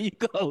 Right, there Like,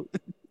 you go.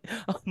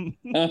 Um,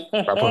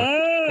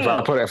 if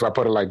I put if I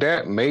put it like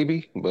that,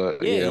 maybe.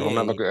 But yeah, yeah, if I'm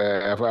not yeah. looking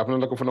if I'm not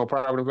looking for no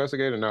private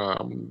investigator, no,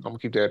 I'm gonna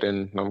keep that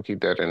in. I'm gonna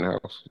keep that in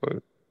house.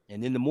 But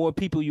And then the more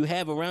people you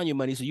have around your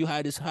money, so you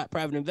hire this hot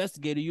private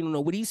investigator, you don't know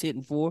what he's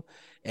hitting for,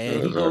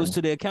 and he goes exactly.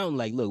 to the accountant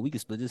like, "Look, we can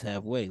split this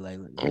halfway. Like,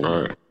 All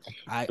right.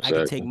 I could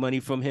take Exactly. money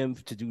from him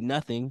to do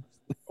nothing,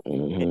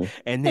 Hmm.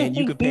 and then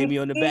you could pay me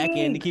on the back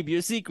end to keep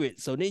your secret.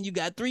 So then you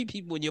got three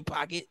people in your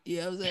pocket. You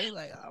know what I'm saying?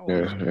 Like, I don't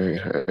Yeah,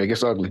 know. it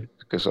gets ugly.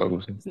 It gets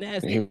ugly. It's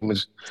nasty.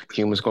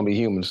 Humans gonna be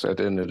humans at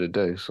the end of the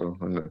day. So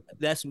I know.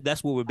 That's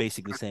what we're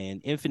basically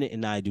saying. Infinite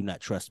and I do not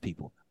trust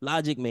people.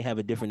 Logic may have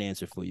a different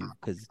answer for you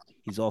because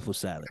he's awful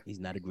silent. He's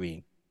not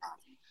agreeing.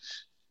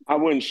 I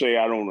wouldn't say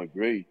I don't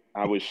agree.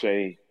 I would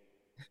say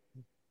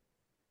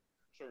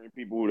certain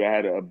people that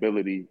had the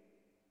ability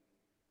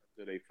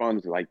to their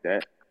funds like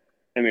that,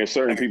 and there's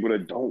certain people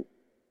that don't.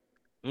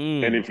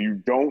 And Mm. if you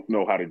don't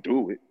know how to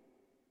do it,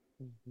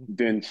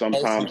 then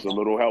sometimes a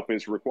little help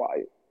is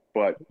required.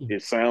 But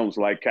it sounds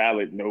like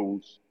Khaled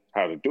knows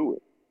how to do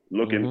it.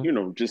 Looking,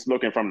 Mm-hmm. just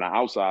looking from the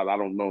outside, I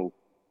don't know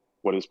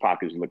what his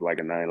pockets look like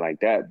and nothing like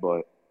that,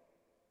 but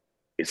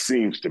it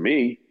seems to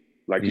me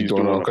like He's he's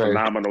doing doing a okay.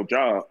 phenomenal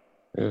job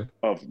Yeah.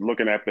 of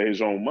looking after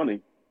his own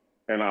money.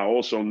 And I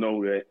also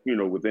know that,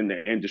 within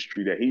the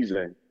industry that he's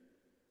in,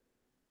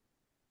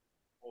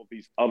 all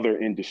these other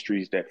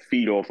industries that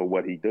feed off of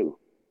what he do.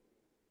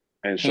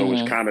 And so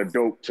it's Mm-hmm. kind of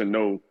dope to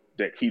know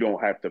that he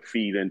don't have to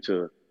feed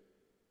into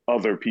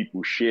other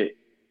people's shit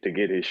to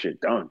get his shit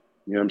done.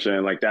 You know what I'm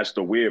saying? Like that's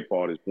the weird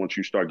part is once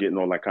you start getting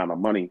all that kind of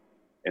money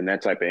in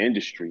that type of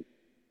industry,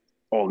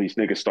 all these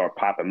niggas start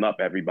popping up.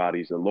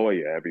 Everybody's a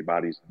lawyer.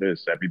 Everybody's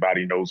this.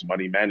 Everybody knows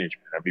money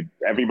management.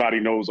 Everybody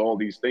knows all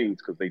these things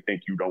because they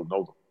think you don't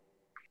know them.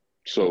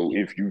 So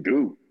if you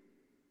do,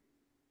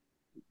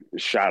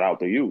 shout out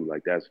to you.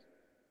 Like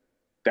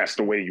that's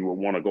the way you would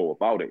want to go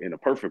about it. In a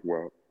perfect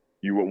world,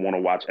 you would want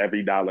to watch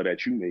every dollar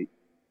that you make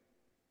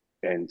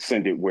and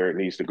send it where it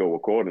needs to go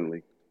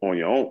accordingly on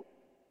your own.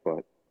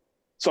 But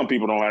some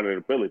people don't have that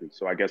ability,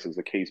 so I guess it's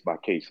a case by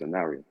case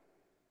scenario.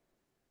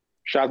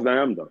 Shouts to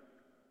him though.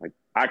 Like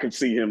I could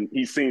see him.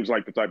 He seems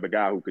like the type of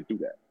guy who could do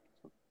that.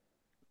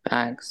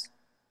 Facts.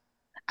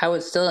 I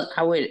would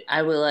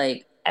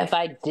like, if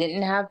I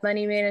didn't have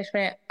money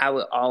management, I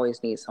would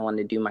always need someone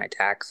to do my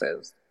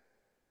taxes.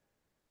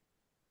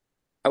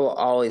 I will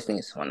always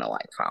need someone to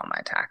like file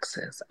my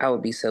taxes. I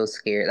would be so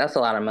scared. That's a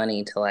lot of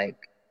money to like,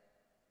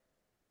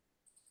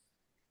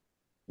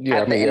 Yeah.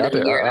 I at the mean, end yeah. of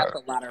the year, that's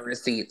a lot of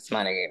receipts,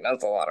 money.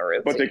 That's a lot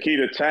of But the receipts.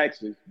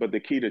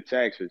 key to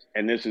taxes,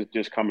 and this is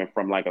just coming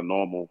from like a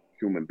normal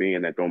human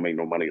being that don't make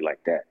no money like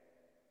that.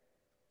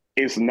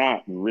 It's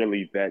not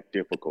really that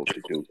difficult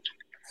to do.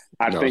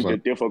 I No, it's think the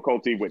not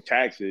difficulty with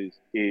taxes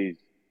is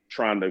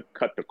trying to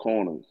cut the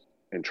corners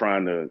and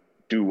trying to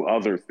do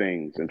other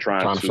things and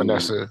trying trying to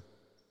finesse to it.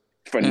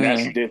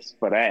 finesse Mm-hmm. this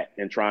for that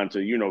and trying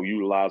to,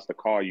 utilize the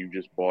car you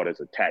just bought as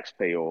a tax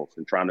payoff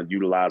and trying to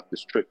utilize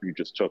this trip you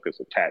just took as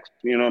a tax.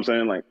 You know what I'm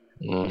saying? Like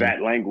Hmm.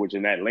 that language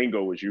and that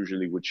lingo is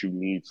usually what you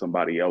need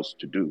somebody else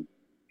to do.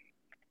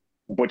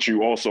 But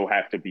you also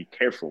have to be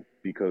careful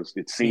because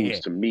it seems Yeah.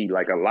 to me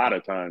like a lot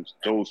of times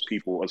those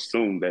people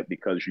assume that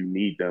because you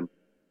need them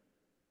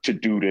to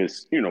do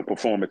this,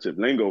 performative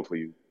lingo for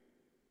you,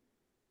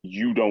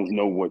 you don't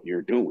know what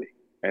you're doing.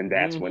 And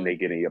that's when Mm-hmm. they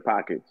get in your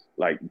pockets.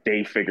 Like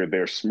they figure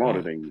they're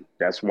smarter than you.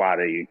 That's why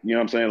they, you know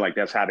what I'm saying? Like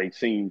that's how they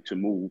seem to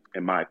move,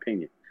 in my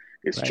opinion.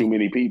 It's too Right.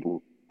 many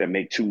people that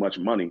make too much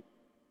money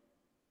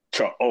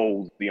to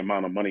owe the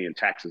amount of money in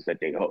taxes that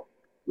they owe.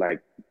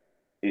 Like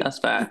it, That's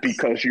facts.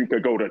 because you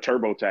could go to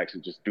TurboTax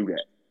and just do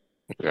that.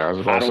 Yeah, I was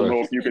I about don't to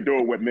know say. if you could do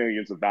it with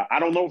millions of dollars. I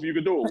don't know if you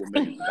could do it with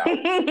millions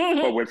of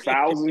dollars, but with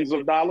thousands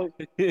of dollars,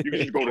 you can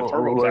just go to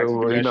TurboTax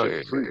and do that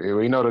shit for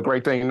free. You know the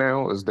great thing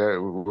now is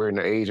that we're in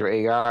the age of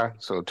AI.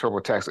 So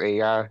TurboTax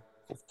AI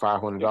for Yeah,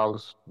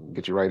 $500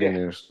 get you right in yeah,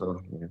 there.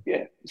 So yeah.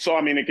 yeah. So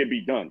I mean, it can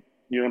be done.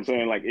 You know what I'm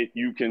saying? Like it,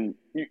 you can,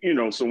 you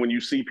know. So when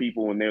you see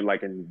people and they're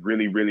like in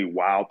really, really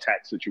wild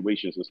tax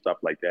situations and stuff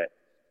like that,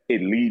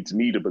 it leads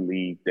me to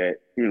believe that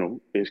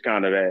it's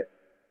kind of that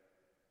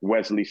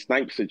Wesley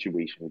Snipes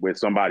situation where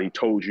somebody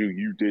told you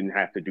you didn't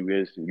have to do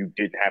this and you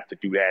didn't have to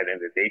do that,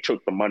 and that they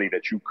took the money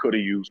that you could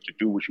have used to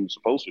do what you were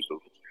supposed to do,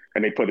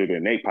 and they put it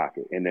in their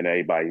pocket, and then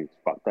everybody's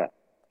fucked up.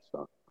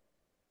 So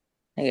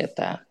I get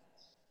that.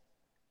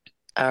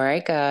 All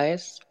right,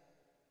 guys.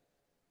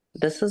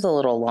 This is a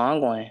little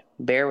long one.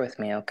 Bear with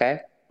me,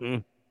 okay?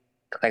 Mm.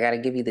 Because I got to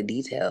give you the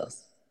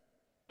details.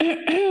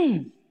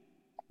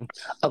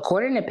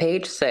 According to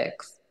page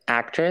six,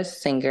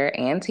 actress, singer,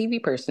 and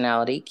TV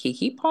personality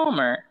Keke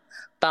Palmer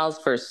files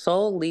for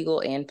sole legal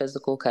and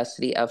physical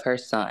custody of her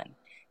son.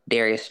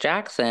 Darius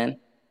Jackson,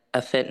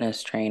 a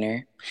fitness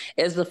trainer,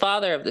 is the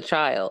father of the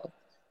child.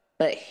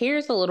 But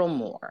here's a little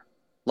more.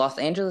 Los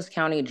Angeles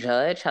County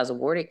judge has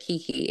awarded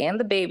Keke and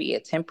the baby a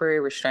temporary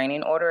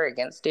restraining order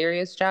against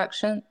Darius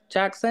Jackson,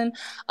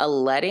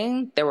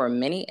 alleging there were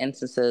many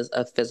instances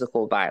of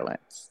physical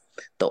violence.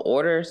 The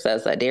order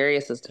says that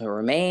Darius is to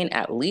remain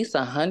at least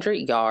 100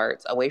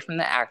 yards away from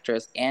the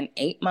actress and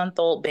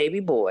 8-month-old baby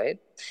boy.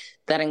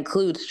 That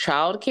includes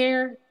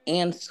childcare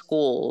and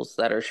schools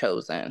that are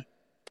chosen.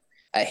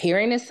 A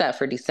hearing is set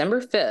for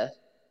December 5th.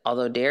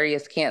 Although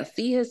Darius can't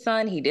see his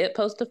son, he did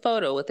post a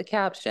photo with a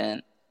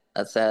caption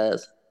that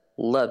says,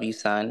 "Love you,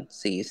 son.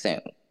 See you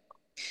soon."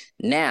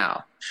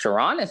 Now,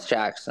 Sharonis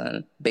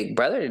Jackson, big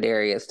brother to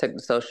Darius, took to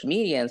social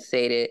media and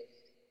stated,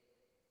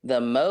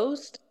 "The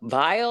most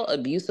vile,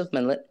 abusive,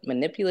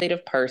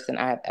 manipulative person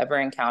I have ever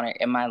encountered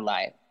in my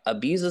life.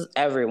 Abuses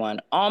everyone,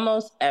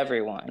 almost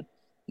everyone.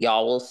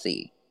 Y'all will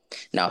see."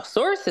 Now,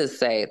 sources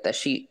say that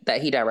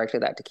he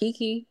directed that to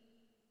Keke.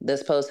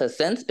 This post has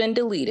since been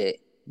deleted,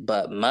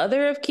 but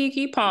mother of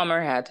Keke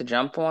Palmer had to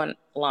jump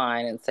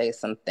online and say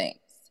some things.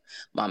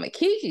 Mama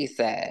Keke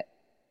said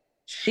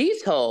she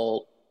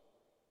told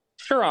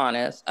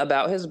Sharonis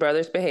about his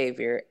brother's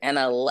behavior, and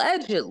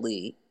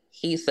allegedly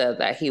he said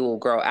that he will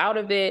grow out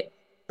of it.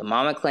 The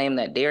mama claimed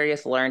that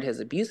Darius learned his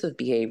abusive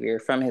behavior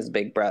from his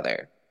big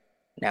brother.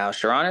 Now,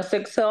 Sharonis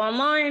took to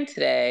online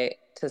today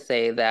to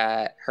say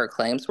that her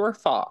claims were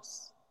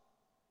false.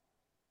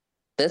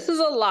 This is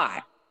a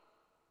lie.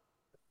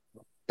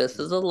 This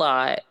is a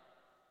lie.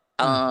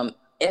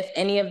 If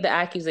any of the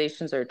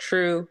accusations are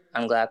true,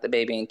 I'm glad the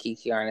baby and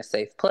Keke are in a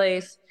safe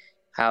place.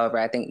 However,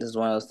 I think this is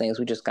one of those things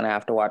we're just going to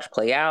have to watch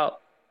play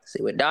out,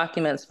 see what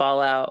documents fall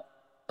out.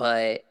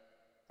 But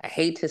I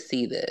hate to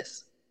see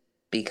this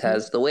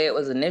because the way it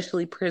was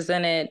initially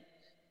presented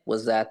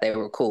was that they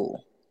were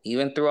cool.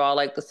 Even through all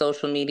like the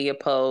social media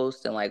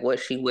posts and like what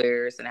she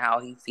wears and how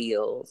he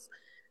feels.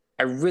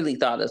 I really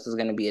thought this was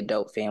going to be a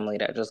dope family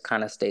that just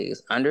kind of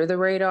stays under the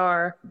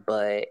radar.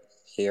 But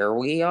here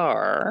we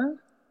are.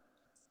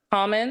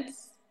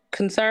 Comments?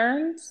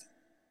 Concerns?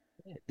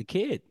 The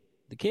kid,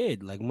 the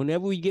kid. Like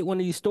whenever we get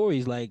one of these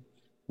stories, like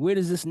where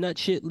does this nut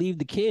shit leave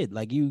the kid?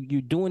 Like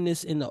you're doing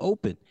this in the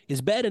open. It's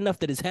bad enough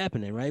that it's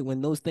happening, right?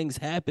 When those things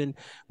happen,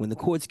 when the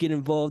courts get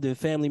involved in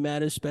family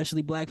matters,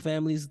 especially black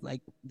families,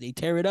 like they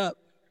tear it up.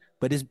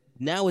 But it's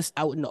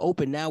out in the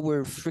open. Now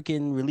we're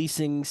freaking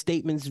releasing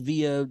statements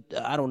via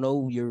I don't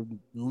know your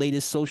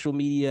latest social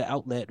media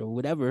outlet or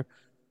whatever,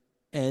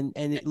 and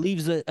it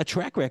leaves a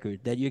track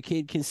record that your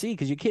kid can see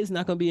because your kid's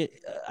not going to be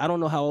I don't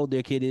know how old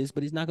their kid is,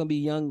 but he's not going to be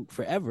young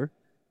forever.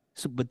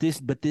 So but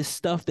this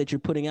stuff that you're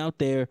putting out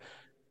there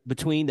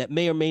between that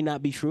may or may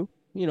not be true,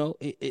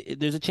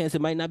 there's a chance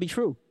it might not be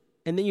true,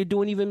 and then you're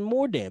doing even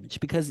more damage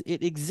because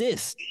it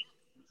exists.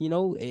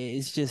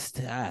 It's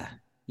just I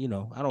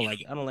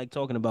don't like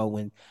talking about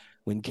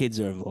when kids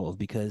are involved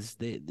because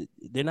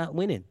they're not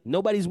winning.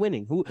 Nobody's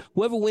winning.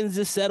 Whoever wins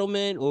this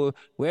settlement or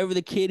wherever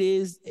the kid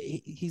is,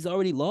 he's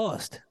already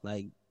lost.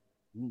 Like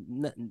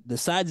the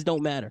sides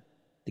don't matter.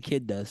 The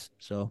kid does.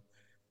 So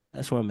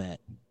that's where I'm at.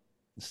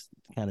 It's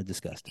kind of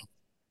disgusting.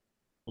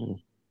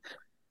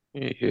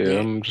 Yeah, Yeah.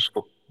 I'm just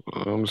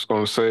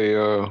gonna say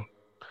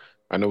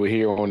I know we're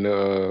here on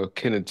the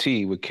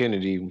KenneTEA with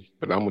Kennedy,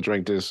 but I'm gonna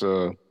drink this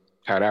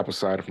hot apple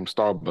cider from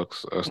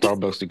Starbucks.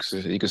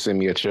 Starbucks, you can send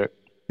me a check.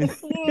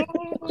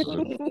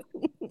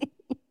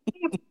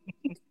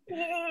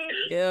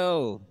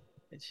 Yo,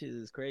 that shit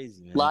is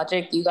crazy, man.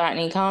 Logic, you got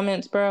any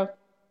comments, bro?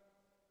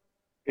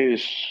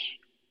 it's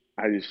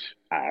I just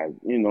I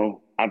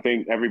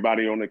think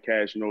everybody on the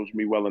cast knows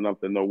me well enough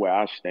to know where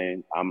I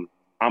stand.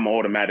 I'm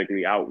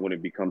automatically out when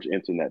it becomes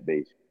internet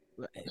based.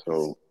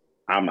 So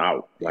I'm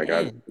out. Like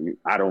Man.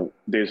 I don't.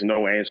 There's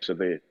no answer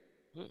there.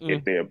 If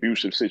Mm-mm. they're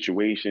abusive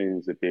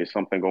situations, if there's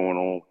something going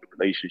on with the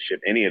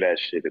relationship, any of that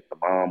shit. If the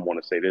mom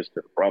want to say this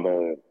to the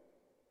brother,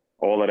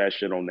 all of that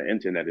shit on the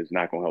internet is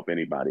not gonna help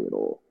anybody at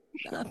all.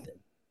 So Nothing.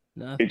 It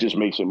Nothing. just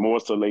makes it more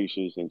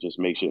salacious and just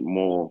makes it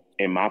more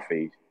in my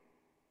face.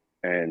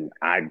 And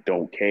I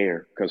don't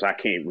care because I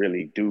can't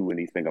really do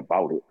anything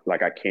about it.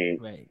 Like I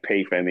can't Right.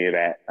 pay for any of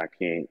that. I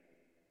can't,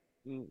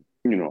 Mm.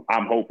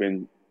 I'm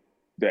hoping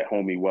that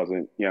homie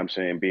wasn't, I'm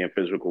saying, being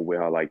physical with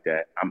her like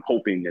that. I'm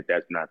hoping that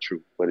that's not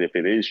true. But if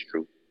it is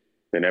true,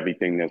 then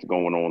everything that's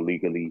going on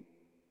legally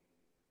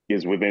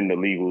is within the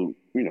legal,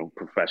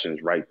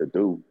 profession's right to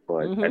do.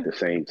 But Mm-hmm. at the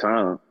same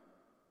time,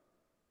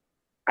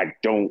 I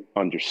don't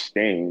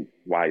understand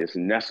why it's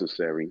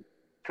necessary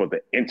for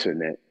the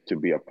internet to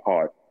be a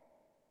part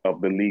of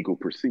the legal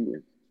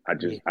proceedings. I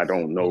Yes.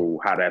 don't Yes. know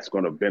how that's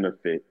going to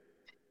benefit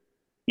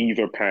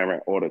either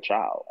parent or the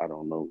child. I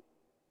don't know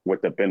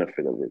what the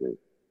benefit of it is.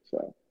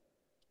 So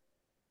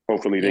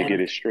hopefully they Yeah. get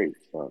it straight.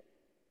 So.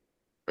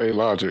 Hey,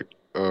 Logic.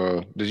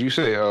 Did you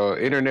say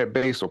internet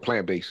based or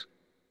plant based?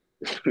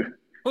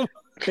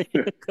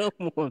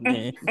 Come on,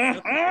 man.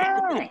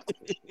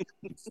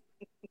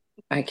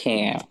 I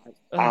can't.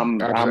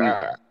 I'm I just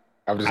I'm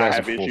I'm just I asking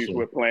have for issues some.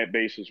 with plant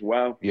based as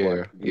well, but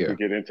Yeah, we yeah, could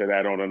get into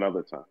that on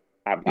another time.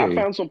 yeah, I yeah.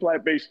 found some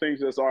plant based things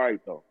that's all right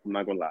though. I'm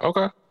not gonna lie.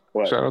 Okay.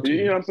 But Shout out to you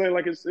know you. what I'm saying?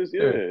 Like it's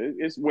yeah, Yeah,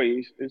 it's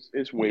ways.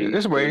 It's ways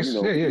it's to, ways.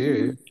 Yeah, yeah,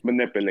 yeah,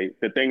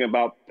 manipulate. The thing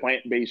about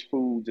plant based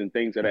foods and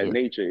things of that yeah.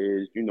 nature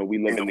is, we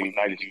live in the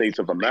United States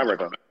of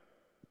America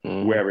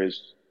Hmm. where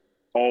it's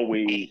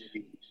always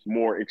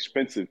more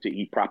expensive to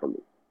eat properly.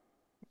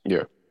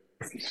 Yeah.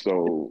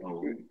 So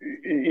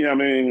you know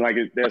what I mean? Like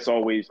that's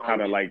always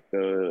kind of like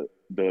the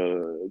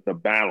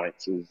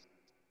balance is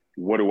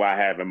what do I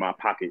have in my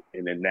pocket,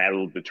 and then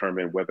that'll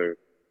determine whether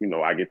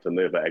I get to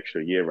live an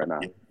extra year or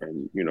not,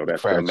 and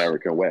that's the Facts.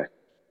 American way.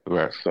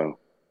 Right. So,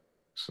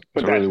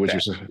 but So really, that's what you're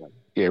that. saying? Like,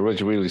 Yeah, what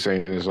you're really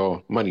saying is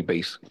all money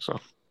based. So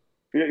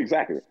yeah,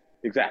 exactly,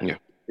 exactly, yeah.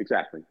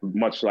 exactly.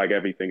 Much like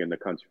everything in the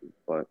country.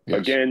 But Yes.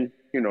 again,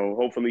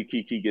 hopefully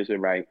Kiki gets it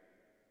right.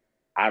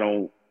 I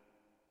don't.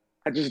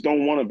 I just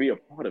don't want to be a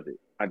part of it.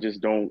 I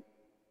just don't.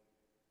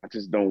 I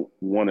just don't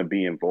want to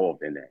be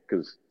involved in that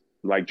because,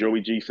 like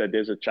Joey G said,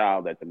 there's a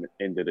child at the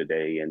end of the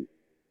day, and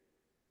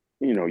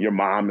your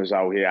mom is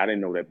out here. I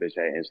didn't know that bitch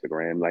had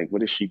Instagram. Like,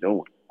 what is she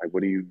doing? Like,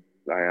 what do you?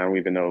 Like, I don't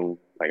even know.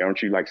 Like,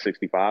 aren't you like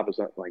 65 or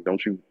something? Like,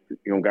 don't you?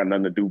 You don't got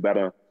nothing to do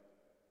better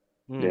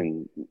Mm.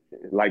 than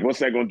like, what's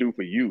that gonna do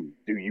for you?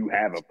 Do you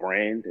have a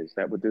brand? Is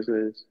that what this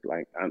is?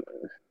 Like,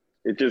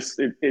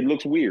 it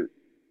looks weird.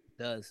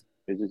 It does.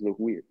 It just looks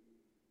weird.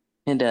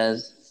 It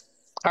does.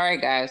 All right,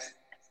 guys.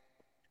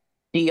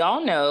 Do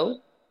y'all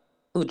know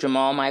who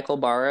Jamal Michael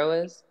Barrow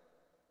is?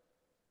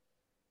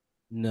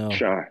 No.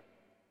 Sean,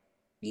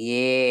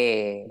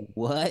 Yeah.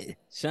 What?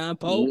 Sean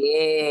Pope? Oh,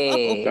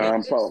 Yeah.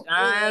 Sean Paul.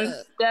 Sean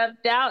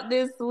stepped out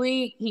this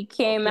week. He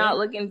came okay. out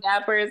looking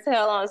dapper as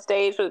hell on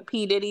stage with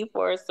P. Diddy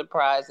for a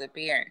surprise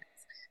appearance.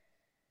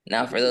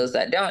 Now, for those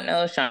that don't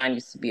know, Sean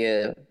used to be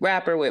a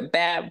rapper with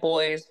Bad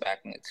Boys back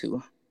in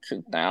the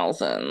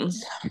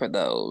 2000s, for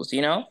those,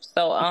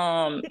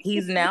 So,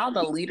 he's now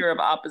the leader of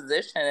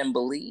opposition in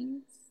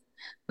Belize,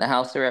 the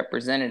House of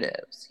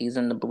Representatives. He's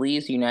in the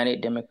Belize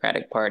United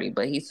Democratic Party,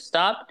 but he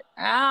stopped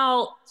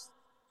out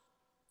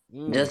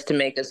Mm. just to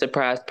make a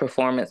surprise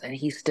performance, and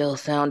he still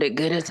sounded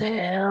good as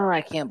hell. I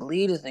can't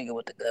believe this nigga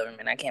with the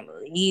government. I can't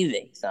believe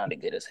it. He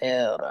sounded good as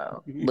hell,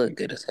 though. Look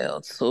good as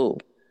hell, too.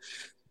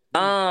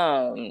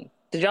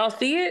 Did y'all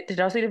see it? Did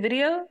y'all see the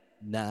video?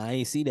 Nah, I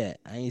ain't see that.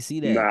 I ain't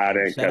see that. Nah, I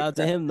didn't Shout catch out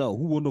to that. him though.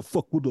 Who wanna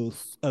fuck with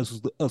us? Us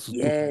is the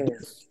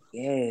Yes,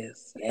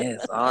 yes,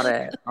 yes. All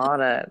that, all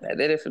that. That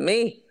did it for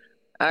me.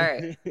 All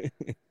right,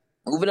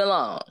 moving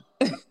along.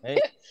 Hey.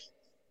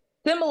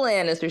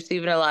 Timbaland is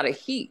receiving a lot of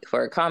heat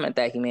for a comment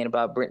that he made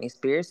about Britney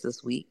Spears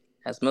this week.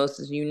 As most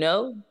of you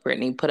know,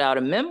 Britney put out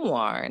a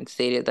memoir and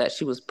stated that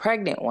she was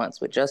pregnant once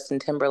with Justin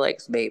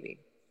Timberlake's baby.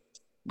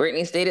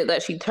 Britney stated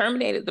that she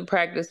terminated the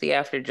pregnancy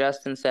after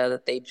Justin said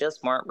that they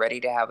just weren't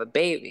ready to have a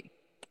baby.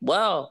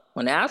 Well,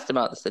 when asked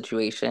about the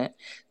situation,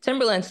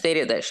 Timberland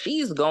stated that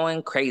she's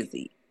going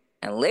crazy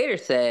and later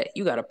said,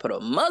 "You got to put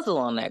a muzzle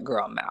on that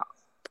girl mouth."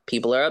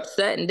 People are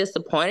upset and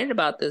disappointed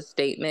about this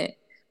statement,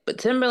 but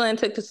Timberland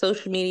took to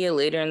social media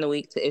later in the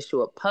week to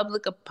issue a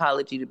public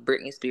apology to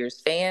Britney Spears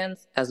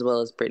fans as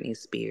well as Britney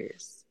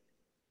Spears.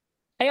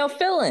 How y'all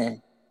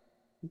feeling?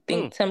 You Hmm.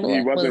 think He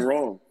Timberland wasn't was...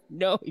 wrong.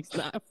 No, he's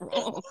not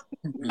wrong.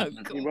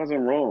 He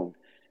wasn't wrong.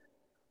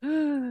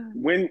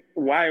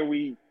 Why are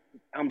we?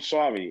 I'm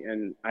sorry,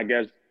 and I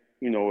guess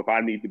if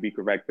I need to be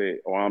corrected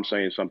or I'm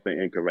saying something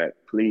incorrect,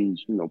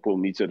 please pull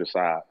me to the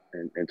side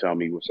and tell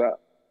me what's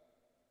up.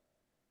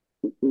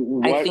 I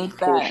What think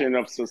that portion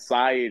of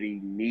society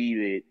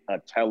needed a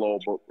tell-all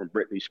book from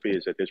Britney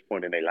Spears at this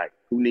point in their life?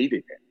 Who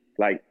needed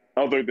that? Like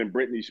other than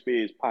Britney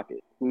Spears'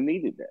 pocket, who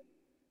needed that?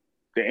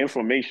 The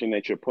information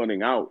that you're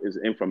putting out is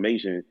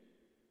information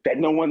that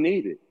no one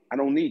needed. I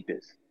don't need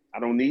this. I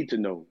don't need to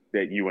know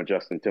that you and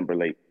Justin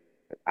Timberlake.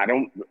 I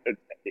don't.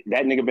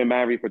 That nigga been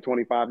married for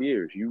 25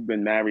 years. You've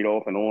been married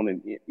off and on,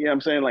 and you know what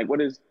I'm saying. Like,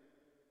 what is?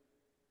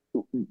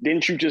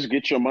 Didn't you just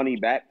get your money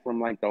back from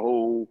like the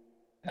whole?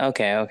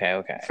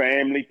 Okay.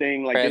 family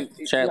thing. Like,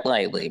 Tread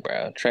lightly,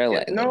 bro. Tread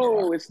lightly, bro.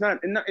 no, it's not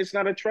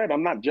a threat.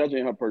 I'm not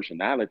judging her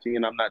personality,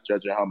 and I'm not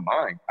judging her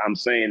mind. I'm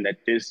saying that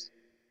this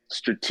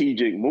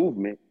strategic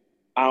movement,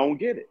 I don't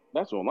get it.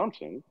 That's all I'm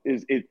saying.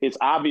 It's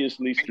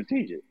obviously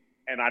strategic,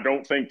 and I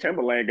don't think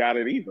Timberland got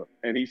it either.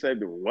 And he said,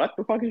 "What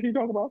the fuck is she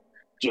talking about?"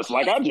 Just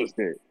like I just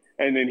did.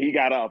 And then he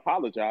got to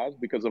apologize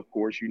because, of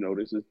course, you know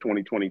this is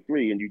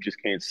 2023, and you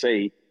just can't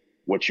say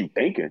what you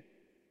thinking.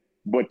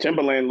 But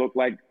Timberland looked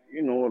like,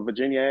 you know, a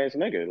Virginia ass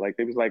nigga. Like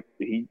they was like,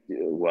 he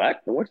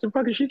what? What the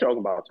fuck is she talking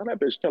about? Tell that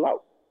bitch chill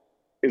out.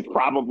 Is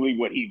probably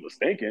what he was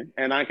thinking,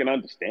 and I can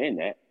understand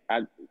that.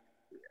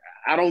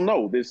 I don't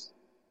know. This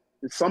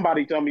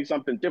somebody tell me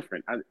something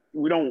different.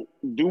 We don't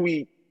do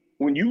we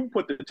when you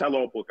put the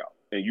tell-all book out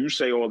and you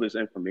say all this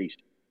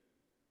information.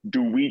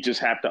 Do we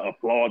just have to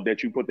applaud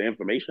that you put the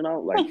information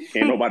out? Like,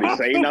 can't nobody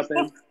say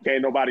nothing?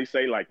 Can't nobody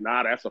say like,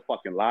 nah, that's a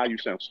fucking lie. You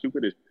sound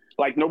stupid. It's,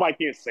 like nobody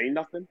can say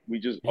nothing. We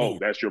just, oh, Damn.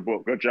 that's your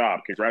book. Good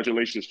job.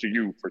 Congratulations to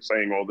you for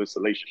saying all this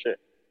salacious shit.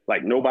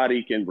 Like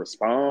nobody can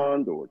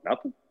respond or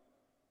nothing.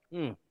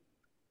 Mm.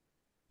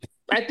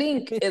 I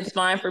think it's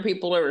fine for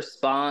people to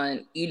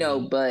respond,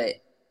 but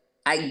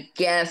I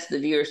guess the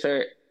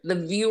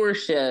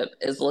viewership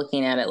is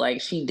looking at it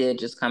like she did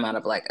just come out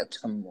of like a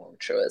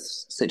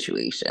tumultuous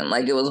situation.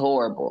 Like it was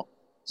horrible.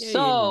 Yeah.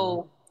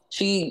 So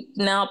she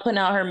now putting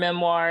out her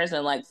memoirs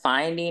and like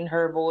finding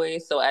her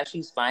voice. So as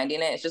she's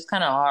finding it, it's just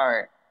kind of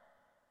hard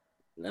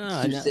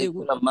Nah, to nah. sit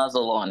with a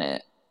muzzle on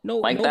it. No,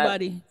 Like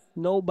that.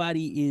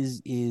 nobody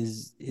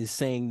is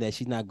saying that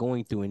she's not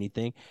going through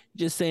anything.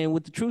 Just saying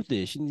what the truth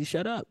is. She needs to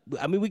shut up.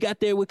 I mean, we got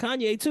there with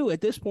Kanye too.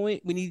 At this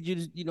point, we need you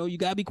to, you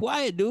gotta be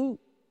quiet, dude.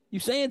 You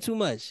saying too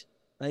much.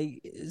 Like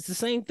it's the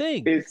same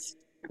thing. It's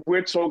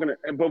we're talking,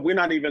 but we're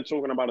not even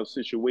talking about a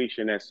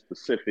situation that's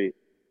specific.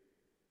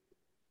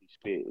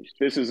 Spears.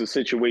 This is a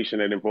situation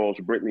that involves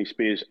Britney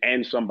Spears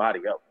and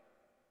somebody else.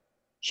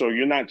 So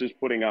you're not just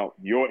putting out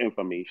your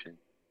information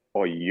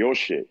or your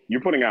shit.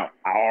 You're putting out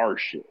our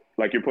shit.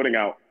 Like you're putting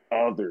out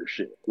other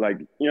shit. Like,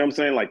 you know what I'm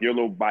saying? Like your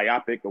little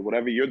biopic or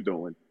whatever you're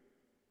doing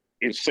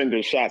is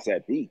sending shots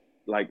at me.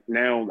 Like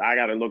now I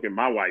got to look at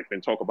my wife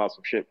and talk about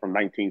some shit from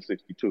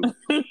 1962.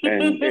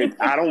 And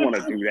I don't want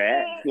to do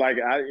that. Like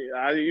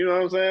you know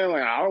what I'm saying?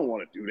 Like I don't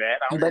want to do that.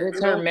 But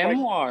it's You her know, like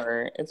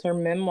memoir. It's her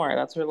memoir.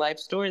 That's her life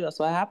story. That's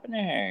what happened to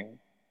her.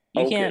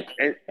 You okay,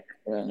 can't,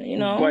 and, you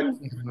but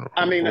know.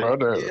 I mean, Well,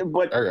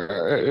 but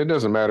it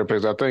doesn't matter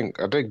because I think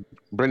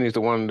Brittany's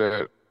the one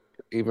that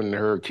even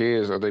her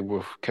kids, I think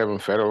with Kevin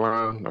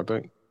Federline, I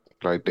think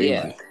like they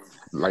Yeah.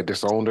 like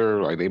disowned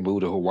her, like they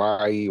moved to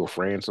Hawaii or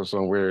France or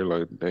somewhere,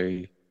 like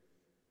they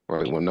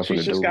like want nothing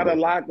to she's just do got a with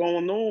lot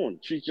going on.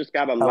 She's just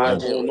got a lot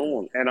going Allegedly.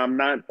 on. And I'm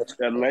not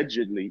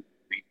allegedly,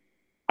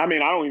 I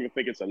mean, I don't even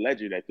think it's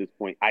alleged at this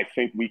point. I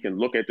think we can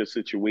look at the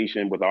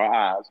situation with our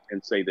eyes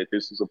and say that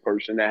this is a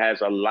person that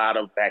has a lot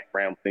of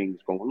background things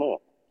going on.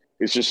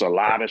 It's just a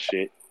lot of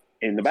shit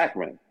in the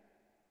background.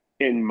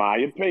 In my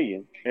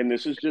opinion, and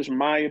this is just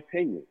my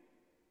opinion,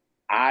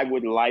 I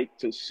would like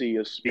to see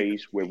a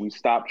space where we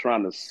stop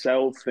trying to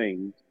sell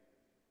things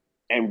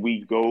and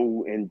we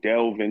go and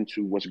delve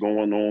into what's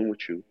going on with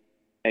you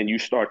and you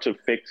start to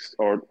fix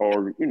or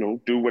you know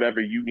do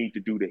whatever you need to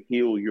do to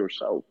heal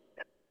yourself.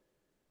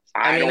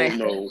 I I mean, I don't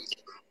think know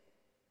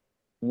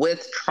with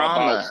about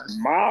trauma,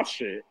 my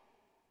shit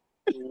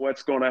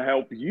what's going to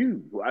help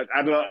you.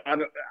 I don't,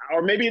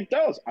 or maybe it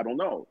does. I don't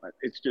know.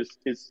 It's just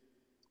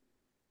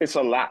it's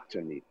a lot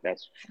to me.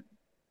 That's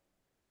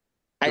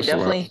I just a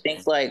lot. definitely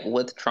think like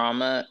with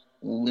trauma,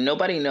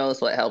 nobody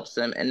knows what helps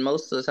them. And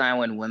most of the time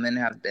when women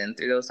have been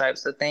through those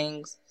types of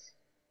things,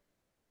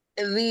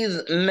 these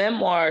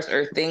memoirs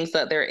are things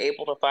that they're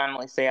able to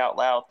finally say out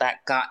loud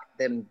that got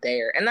them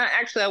there. And that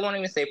actually, I won't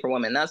even say for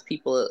women, that's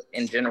people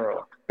in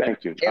general.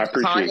 thank you. I If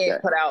appreciate Kanye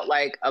that. put out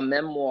like a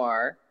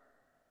memoir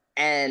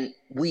and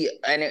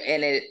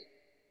it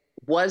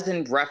was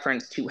in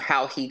reference to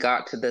how he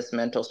got to this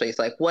mental space,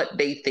 like what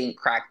they think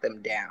cracked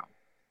them down.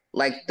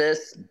 Like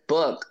this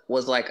book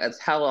was like a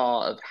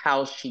tell-all of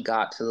how she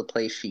got to the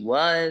place she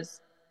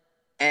was.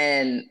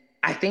 And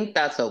I think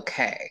that's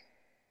okay.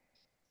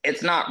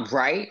 It's not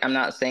right. I'm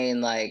not saying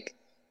like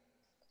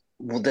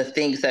the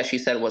things that she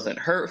said wasn't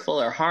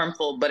hurtful or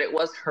harmful, but it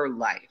was her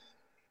life.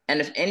 And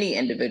if any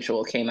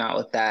individual came out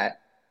with that,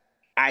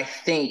 I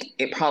think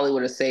it probably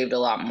would have saved a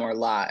lot more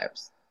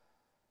lives.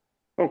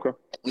 Okay,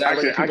 You gotta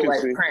look at I people can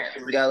like see Prince.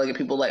 You gotta look at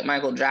people like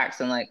Michael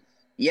Jackson. Like,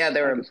 yeah,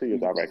 there I were can see your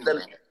direction.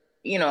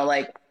 the,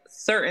 like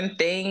certain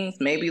things.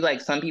 Maybe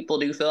like some people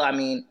do feel. I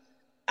mean,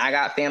 I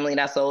got family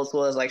that's old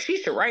school. Is like she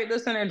should write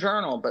this in a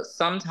journal. But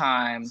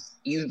sometimes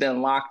you've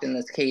been locked in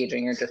this cage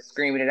and you're just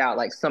screaming it out.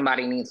 Like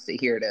somebody needs to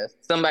hear this.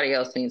 Somebody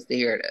else needs to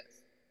hear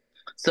this.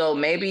 So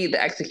maybe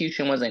the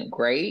execution wasn't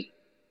great,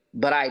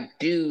 but I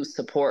do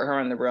support her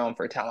in the realm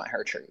for telling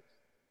her truth.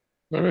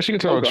 I mean, she can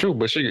tell the Okay, truth,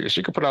 but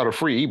she could put out a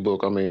free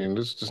ebook. I mean,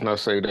 this does not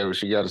say that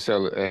she got to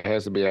sell it. It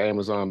has to be an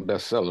Amazon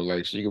bestseller.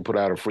 Like she can put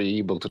out a free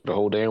ebook to the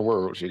whole damn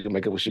world. She can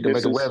make it. She can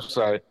make this a is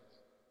website.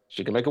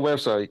 She can make a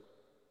website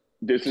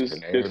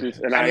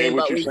and I I hear mean,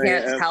 what but you're we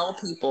saying. can't tell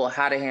people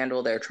how to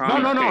handle their No,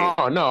 We no, trauma. can't,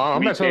 no, no. I'm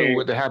we not telling you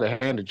can't, what how to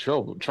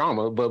handle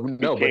trauma, but we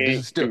no, but this can't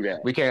is still do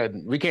that. we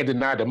can't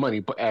deny the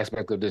money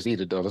aspect of this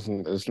either, though.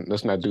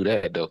 Let's not do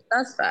that though.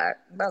 That's fact.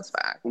 That's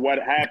fact. What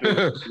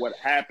happens? What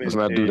Let's happens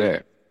not do is,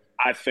 that.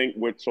 I think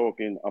we're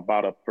talking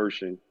about a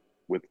person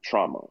with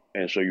trauma,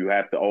 and so you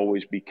have to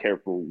always be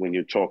careful when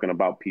you're talking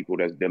about people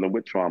that's dealing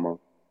with trauma,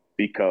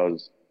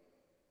 because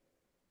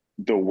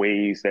the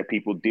ways that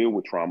people deal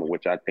with trauma,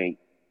 which I think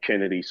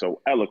Kennedy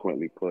so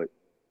eloquently put,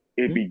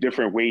 it'd be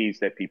different ways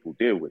that people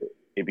deal with it.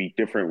 It'd be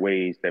different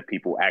ways that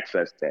people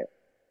access that.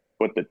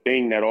 But the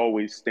thing that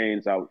always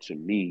stands out to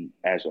me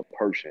as a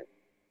person,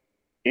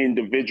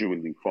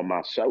 individually for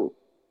myself,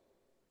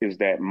 is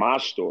that my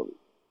story,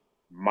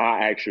 my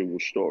actual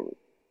story,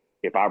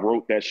 if I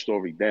wrote that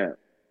story down,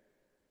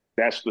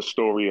 that's the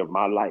story of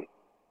my life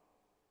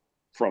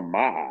from my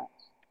eyes,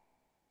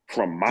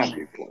 from my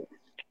viewpoint.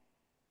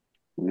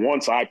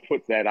 Once I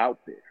put that out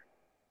there,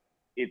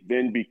 it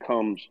then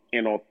becomes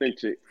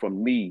inauthentic for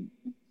me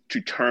to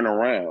turn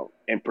around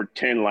and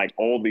pretend like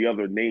all the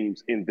other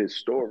names in this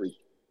story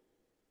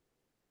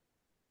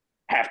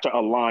have to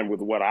align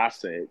with what I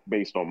said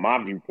based on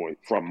my viewpoint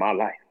from my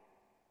life.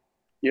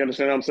 You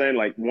understand what I'm saying?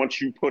 Like, once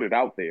you put it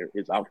out there,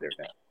 it's out there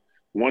now.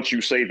 Once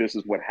you say this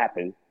is what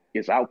happened,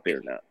 it's out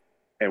there now.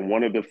 And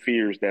one of the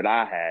fears that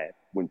I had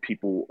when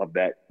people of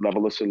that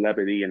level of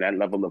celebrity and that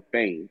level of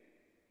fame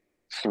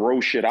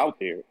throw shit out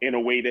there in a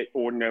way that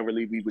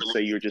ordinarily we would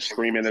say you're just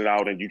screaming it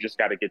out and you just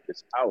got to get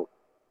this out.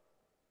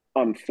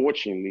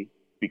 Unfortunately,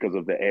 because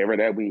of the era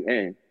that we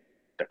in,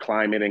 the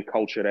climate and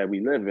culture that we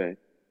live in,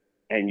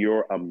 and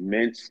your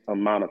immense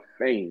amount of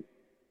fame,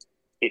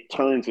 it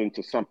turns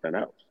into something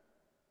else.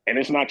 And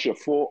it's not your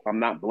fault. I'm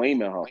not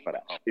blaming her for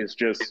that. It's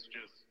just,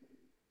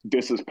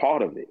 this is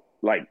part of it.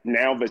 Like,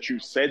 now that you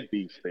said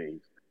these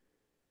things,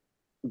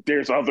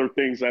 there's other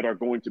things that are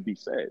going to be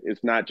said.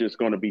 It's not just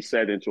going to be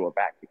said into a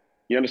vacuum.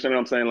 You understand what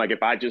I'm saying? Like,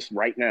 if I just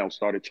right now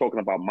started talking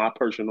about my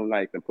personal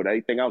life and put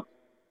everything out,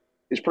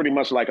 it's pretty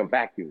much like a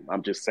vacuum.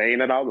 I'm just saying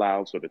it out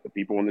loud so that the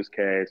people in this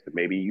cast, and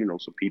maybe,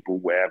 some people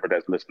wherever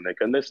that's listening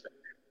can listen.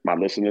 My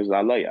listeners,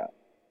 I lay out.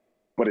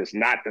 But it's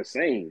not the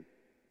same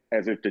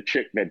as if the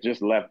chick that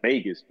just left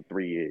Vegas for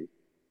 3 years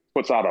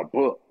puts out a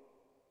book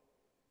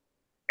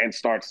and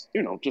starts,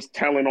 just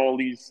telling all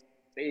these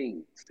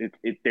things.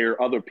 There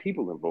are other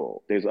people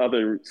involved. There's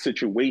other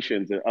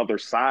situations and other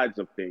sides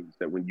of things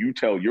that when you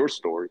tell your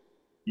story,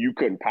 you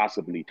couldn't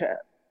possibly tell.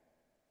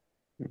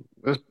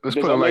 Let's Does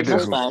put it that like make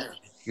this. That's sense? fine.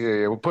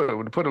 Yeah, we'll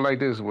put it like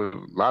this. What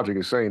Logic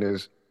is saying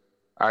is,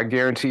 I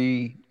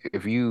guarantee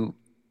if you,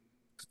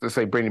 let's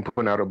say Brittany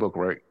putting out a book,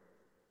 right?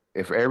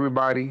 If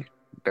everybody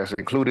that's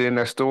included in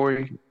that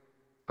story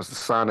was to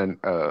sign an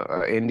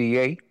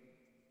NDA,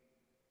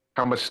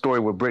 how much story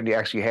would Brittany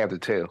actually have to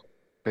tell?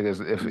 Because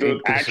if The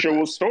it, cause,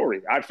 actual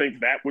story. I think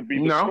that would be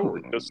the no,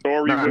 story. The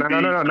story no, would no, no, be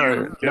no, no, no, you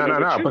no, dealing no,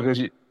 with no, you.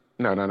 because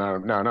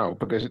no,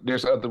 because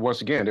there's other.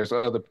 Once again,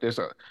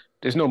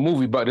 there's no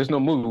movie, but there's no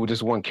movie with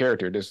just one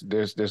character. There's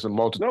a No,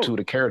 multitude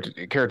of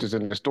characters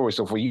in the story.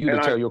 So for you to and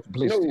I tell your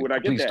no, and I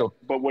get complete that. story,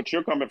 But what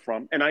you're coming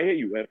from, and I hear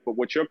you, but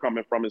what you're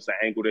coming from is the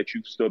angle that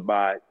you've stood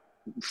by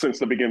since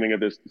the beginning of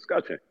this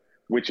discussion,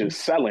 which is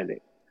selling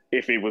it.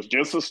 If it was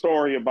just a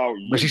story about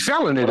but she's you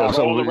selling it though.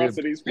 without all So the yeah, rest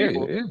of these yeah,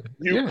 people, yeah,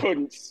 you yeah,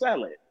 couldn't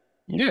sell it.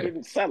 You yeah,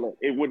 couldn't sell it.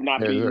 It would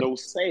not yeah, be exactly, no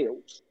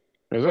sales.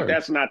 But exactly.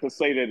 that's not to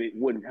say that it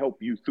wouldn't help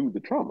you through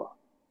the trauma.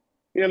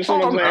 You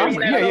understand Oh, what I'm I saying?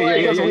 mean, I yeah, yeah, feel yeah, yeah,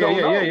 like Because yeah, we yeah, don't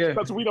yeah, yeah, know. yeah,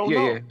 Because we don't yeah,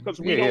 know. yeah, Because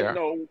we yeah, don't yeah.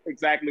 know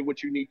exactly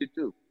what you need to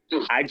do.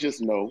 I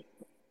just know.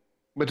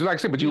 But like I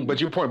said,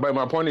 but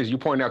my point is, you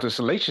point out the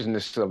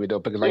salaciousness of it though,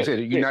 because like I Yeah,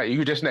 said, yeah,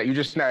 you're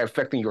just not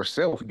affecting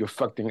yourself, you're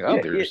affecting yeah, yeah.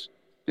 others.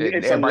 And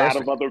It's a everybody lot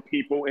else, of other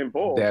people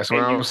involved, that's what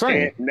and I'm you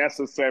saying. can't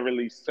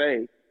necessarily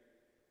say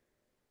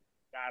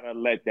gotta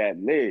let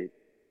that live.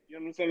 You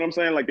understand what I'm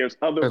saying? Like, there's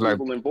other It's like,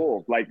 people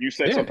involved. Like, you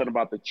said yeah, something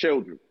about the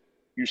children.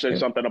 You said yeah,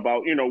 something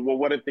about, well,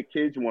 what if the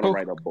kids want to cool.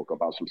 write a book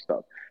about some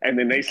stuff? And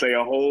then they say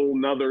a whole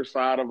nother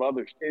side of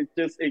others.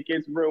 It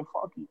gets real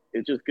funky.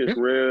 It just gets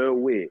Yeah, real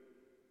weird.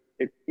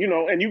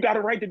 And you got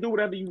a right to do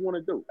whatever you want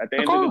to do. At the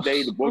end of the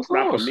day, the of book's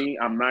not for course, me.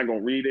 I'm not going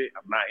to read it.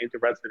 I'm not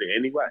interested in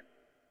anyway.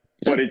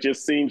 yeah. But it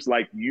just seems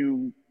like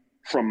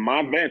from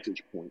my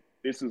vantage point,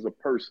 this is a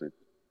person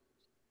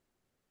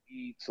who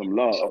needs some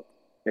love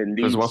and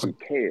Because needs some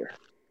care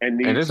and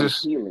and needs this some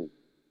is healing.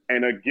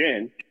 And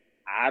again,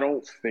 I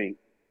don't think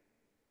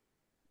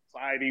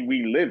society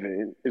we live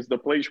in is the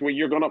place where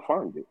you're gonna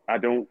find it. I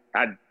don't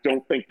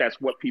think that's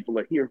what people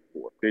are here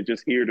for. They're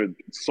just here to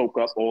soak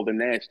up all the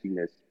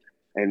nastiness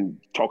and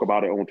talk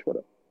about it on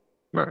Twitter.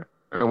 right.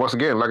 And once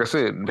again, like I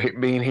said,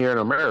 being here in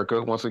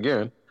America, once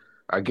again,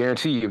 I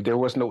guarantee you, if there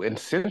was no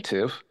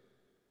incentive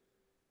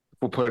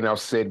for putting out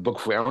said book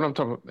for, I'm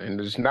talking, and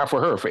it's not for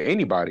her, for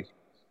anybody.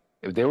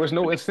 If there was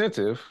no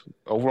incentive,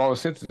 overall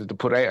incentive to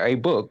put a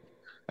book,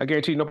 I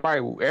guarantee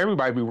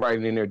everybody be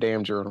writing in their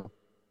damn journal.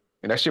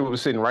 And that shit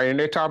was sitting right in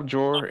their top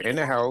drawer in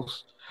the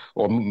house,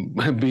 or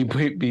be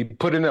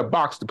put in a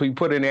box to be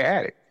put in their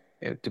attic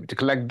and to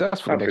collect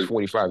dust for the I next think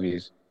 45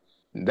 years.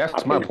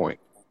 That's my point.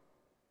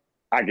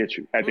 I get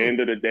you. At the end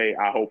of the day,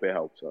 I hope it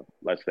helps her.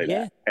 Let's say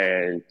that.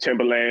 And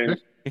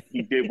Timberland,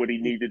 he did what he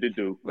needed to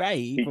do. Right.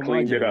 He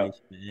cleaned it up.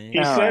 Man.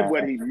 He said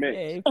what he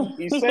meant.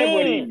 He said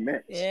what he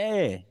meant.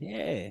 Yeah.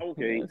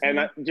 Okay.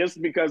 And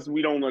just because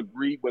we don't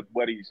agree with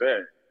what he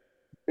said,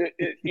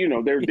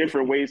 there are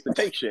different ways to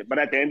take shit. But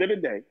at the end of the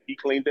day, he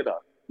cleaned it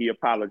up. He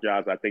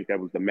apologized. I think that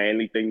was the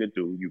manly thing to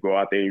do. You go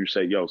out there and you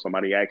say, yo,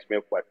 somebody asked me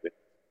a question.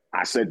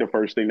 I said the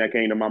first thing that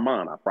came to my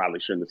mind. I probably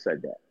shouldn't have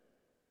said that.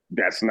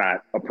 That's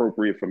not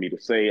appropriate for me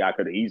to say. I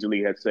could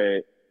easily have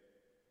said,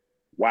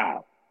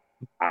 wow,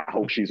 I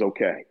hope she's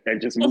okay. And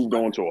just moved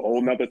on to a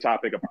whole nother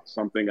topic about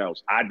something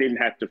else. I didn't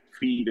have to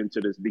feed into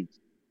this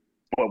beast.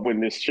 But when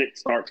this shit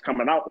starts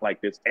coming out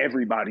like this,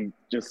 everybody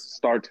just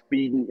starts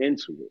feeding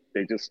into it.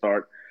 They just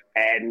start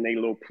adding a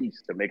little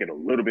piece to make it a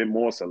little bit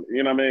more. So,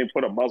 you know what I mean?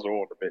 Put a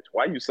muzzle on the bitch.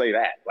 Why you say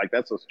that? Like,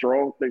 that's a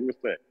strong thing to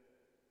say.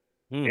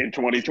 In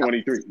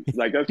 2023,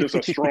 like that's just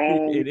a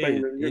strong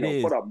thing to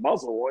put a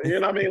muzzle on. You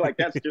know what I mean? Like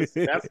that's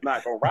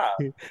not gonna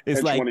ride.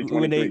 It's like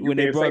when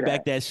they brought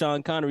back that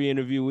Sean Connery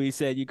interview where he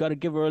said you got to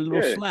give her a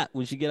little slap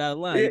when she get out of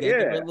line. You got to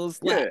give her a little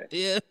slap.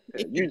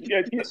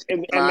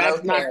 And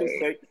that's not to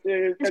say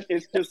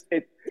it's just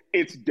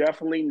it's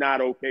definitely not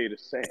okay to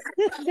say.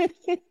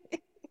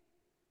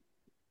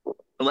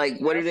 Like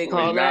what do they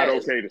call that? Not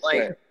okay to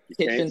like say.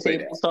 Kitchen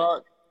table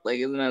talk. Like,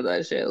 isn't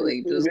that shit?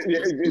 Like, just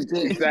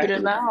exactly.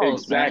 in the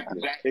house,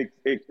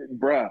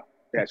 Bruh,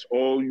 that's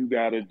all you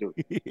gotta do.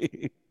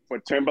 For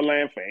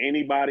Timberland, for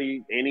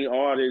anybody, any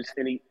artist,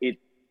 that's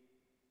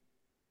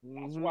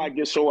why I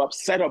get so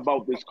upset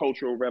about this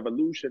cultural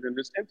revolution and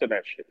this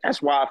internet shit. That's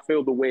why I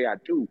feel the way I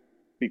do.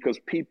 Because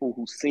people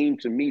who seem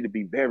to me to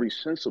be very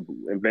sensible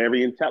and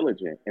very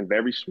intelligent and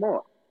very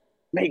smart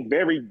make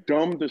very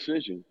dumb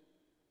decisions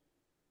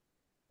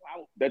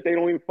that they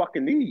don't even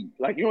fucking need.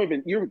 Like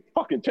you're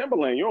fucking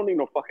Timberland. You don't need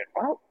no fucking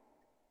clout.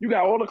 You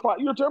got all the clout.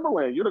 You're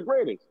Timberland. You're the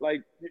greatest.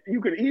 Like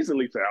you could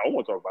easily say, I don't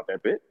want to talk about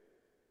that bitch.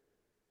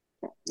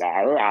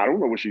 I don't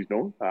know what she's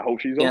doing. I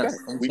hope she's okay.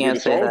 We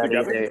can't say that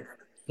either.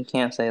 You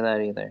can't say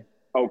that either.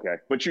 Okay,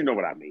 but you know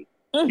what I mean.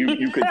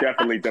 You could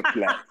definitely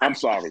deflect. I'm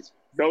sorry.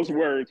 Those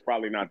words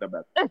probably not the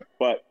best,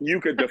 but you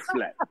could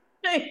deflect.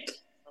 I'm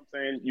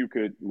saying you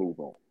could move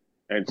on,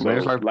 and so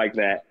like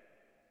that.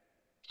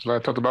 So I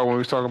talked about when we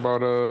was talking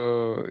about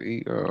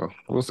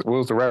what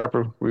was the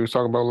rapper we was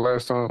talking about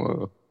last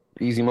time?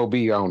 Easy Mo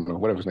B, I don't know,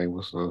 whatever his name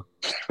was.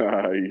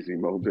 Easy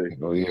Mo B.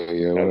 Oh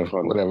yeah,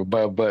 whatever.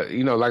 But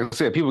like I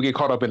said, people get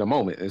caught up in the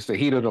moment. It's the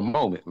heat of the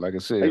moment. Like I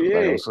said,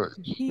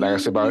 like I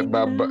said about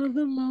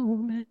the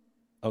moment.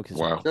 Okay,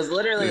 wow. Because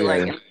literally,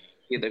 like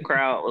the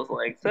crowd was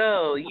like,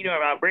 "So you know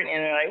about Britney?"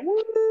 And they're like,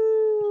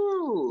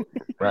 "Woo!"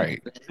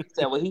 Right. He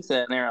said what he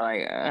said, and they're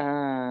like,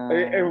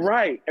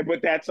 Right.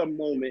 But that's a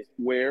moment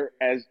where,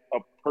 as a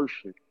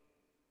person,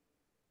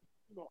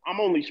 I'm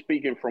only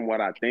speaking from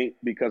what I think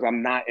because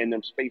I'm not in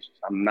them spaces.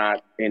 I'm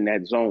not in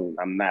that zone.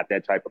 I'm not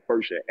that type of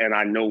person. And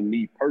I know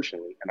me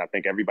personally, and I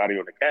think everybody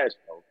on the cast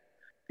knows,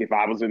 if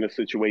I was in a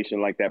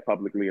situation like that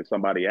publicly and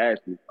somebody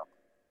asked me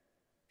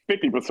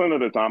something, 50%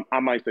 of the time, I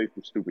might say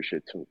some stupid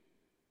shit too.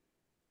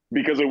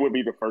 Because it would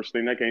be the first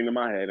thing that came to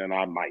my head, and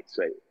I might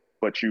say it.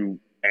 But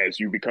as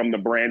you become the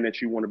brand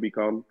that you want to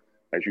become,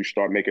 as you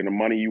start making the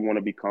money you want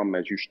to become,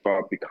 as you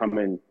start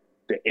becoming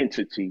the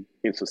entity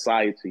in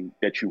society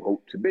that you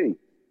hope to be,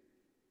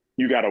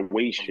 you got to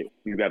weigh shit.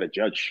 You got to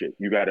judge shit.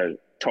 You got to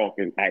talk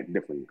and act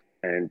differently.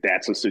 And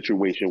that's a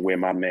situation where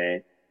my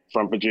man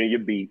from Virginia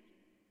Beach,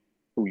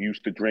 who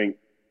used to drink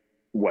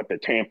the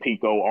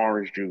Tampico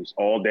orange juice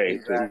all day.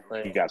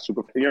 Exactly. He got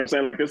super, you know what I'm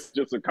saying? Like, this is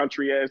just a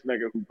country ass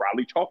nigga who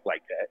probably talk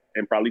like that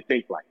and probably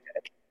think like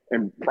that.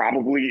 And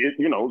probably,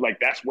 like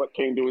that's what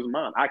came to his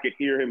mind. I could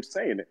hear him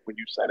saying it when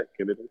you said it,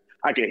 Kennedy.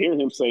 I could hear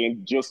him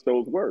saying just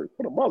those words.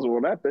 Put a muzzle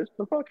on that bitch.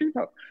 The fuck you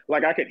know?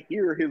 Like I could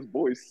hear his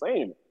voice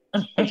saying it.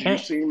 Because you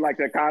seem like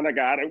the kind of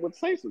guy that would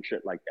say some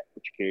shit like that,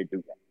 but you can't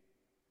do that.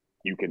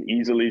 You can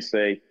easily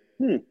say,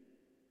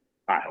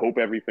 I hope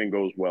everything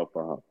goes well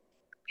for her.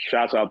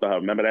 Shouts out to her.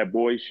 Remember that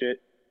boy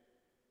shit?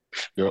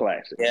 Yep.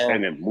 Classic. Yeah.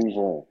 And then move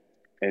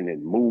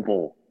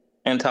on.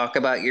 And talk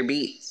about your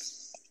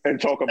beats. And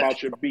talk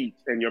about your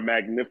beats and your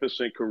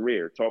magnificent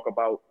career. Talk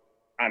about,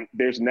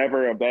 there's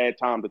never a bad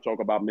time to talk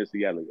about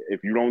Missy Elliott.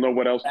 If you don't know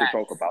what else to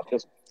talk about,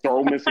 just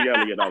throw Missy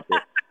Elliott out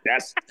there.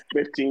 That's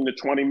 15 to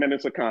 20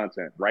 minutes of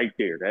content right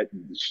there.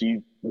 She's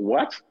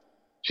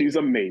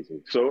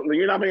amazing. So,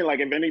 you know what I mean?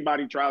 Like, if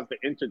anybody tries to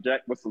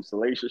interject with some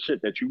salacious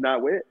shit that you're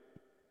not with,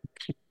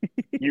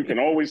 you can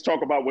always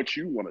talk about what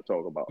you want to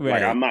talk about. Right.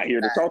 Like, I'm not here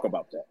to talk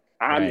about that.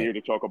 I'm here to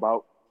talk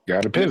about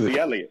Missy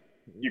Elliott.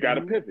 You got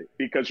to pivot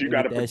because you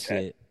got to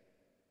protect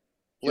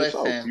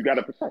yourself. Listen, you got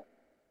to protect.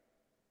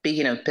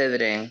 Speaking of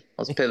pivoting,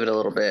 let's pivot a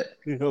little bit.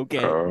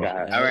 Okay. All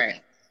right.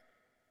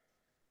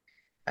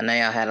 I know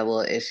y'all had a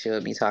little issue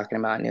with me talking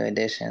about New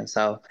Edition,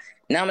 so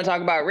now I'm going to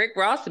talk about Rick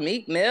Ross and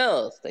Meek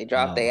Mills. They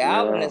dropped their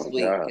album this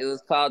week. It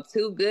was called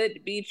Too Good to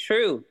Be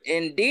True.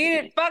 Indeed,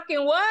 it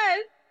fucking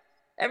was.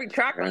 Every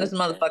track on this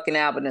motherfucking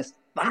album is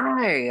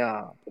fire,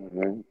 y'all.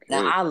 Now,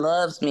 Okay. I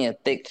loves me a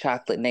thick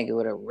chocolate nigga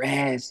with a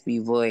raspy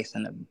voice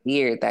and a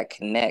beard that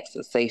connects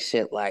to say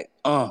shit like,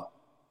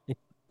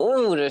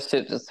 ooh, this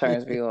shit just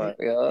turns me on,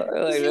 yo.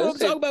 You Like, see what that I'm talking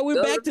shit about? We're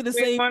does back to the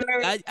me same my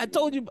thing. nerves. I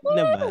told you.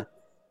 Never mind.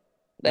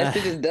 That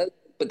shit just does.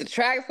 But the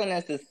tracks on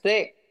this is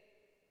sick.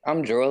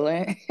 I'm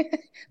drooling.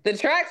 The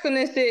tracks on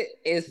this shit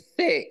is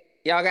sick.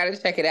 Y'all gotta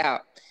check it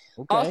out.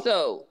 Okay.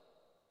 Also,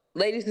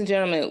 ladies and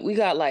gentlemen, we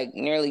got like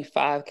nearly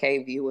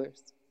 5K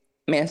viewers.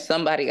 Man,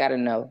 somebody gotta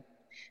know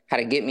how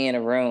to get me in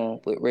a room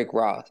with Rick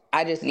Ross.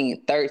 I just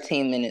need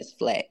 13 minutes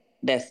flat.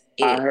 That's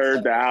I it.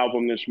 heard the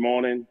album this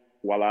morning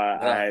while I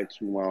Ugh. had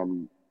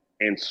to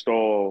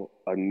install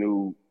a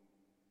new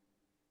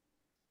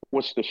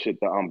what's the shit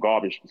the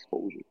garbage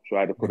disposal. So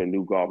I had to put a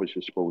new garbage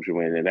disposal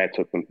in, and that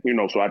took them.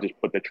 So I just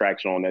put the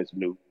tracks on that's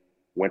new.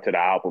 Went to the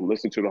album,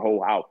 listened to the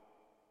whole album.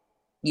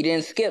 You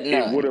didn't skip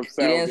It would none. have You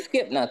sounded. didn't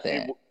skip It.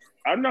 nothing.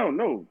 I know,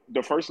 no.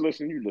 The first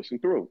listen you listen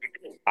through.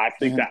 I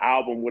think Mhm. the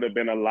album would have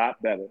been a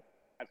lot better.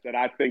 I said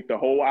I think the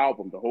whole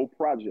album, the whole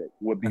project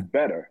would be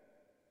better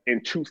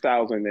in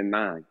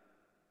 2009.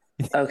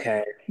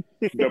 Okay.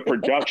 The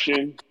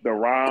production, the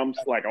rhymes,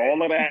 like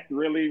all of that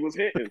really was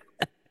hitting.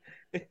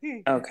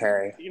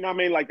 Okay. You know what I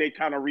mean? Like they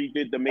kind of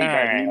redid the All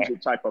Maybach right.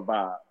 music type of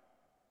vibe.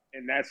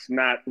 And that's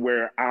not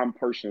where I'm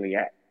personally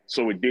at.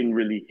 So it didn't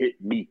really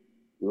hit me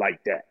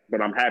like that.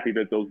 But I'm happy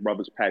that those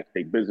brothers packed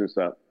their business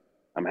up.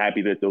 I'm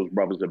happy that those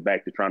brothers are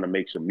back to trying to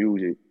make some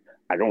music.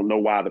 I don't know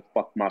why the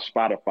fuck my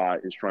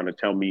Spotify is trying to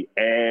tell me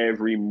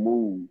every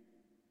move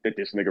that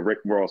this nigga Rick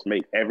Ross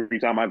make. Every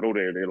time I go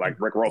there, they're like,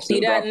 Rick Ross See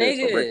didn't that drop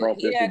this or Rick nigga. Ross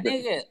He this that and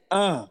this.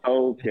 nigga.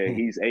 Okay,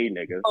 he's a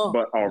nigga. Uh,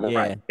 But all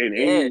right. Yeah. In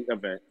yeah. any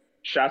event,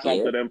 shouts out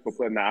Yeah. to them for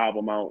putting the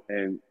album out.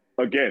 And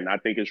again, I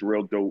think it's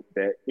real dope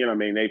that, what I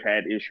mean, they've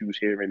had issues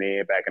here and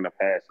there back in the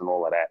past and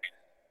all of that.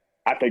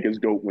 I think it's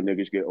dope when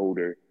niggas get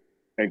older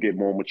and get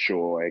more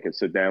mature and can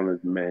sit down as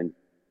men,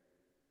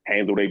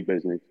 handle their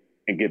business,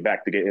 and get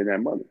back to getting that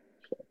money.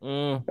 So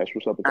Mm. that's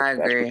what's up with that. I That's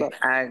what's agree. up.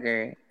 I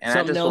agree. And I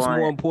Something just else more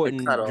want to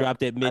important cuddle.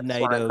 dropped at I just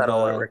midnight want to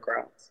cuddle with Rick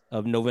Ross.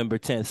 of November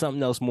 10th.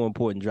 Something else more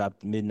important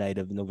dropped midnight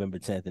of November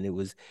 10th, and it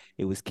was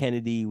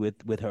KenneTEA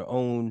with her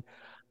own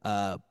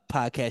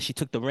podcast. She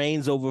took the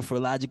reins over for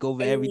Logic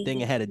Over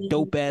Everything and had a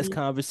dope ass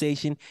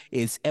conversation.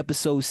 It's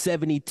episode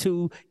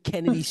 72.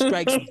 KenneTEA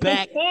Strikes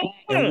Back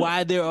and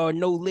why there are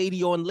no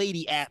lady on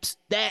lady apps.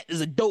 That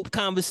is a dope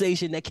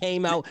conversation that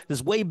came out.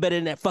 That's way better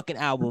than that fucking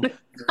album.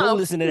 Go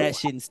listen to that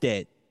shit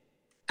instead.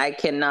 I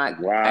cannot. I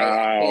can't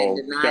Wow.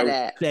 deny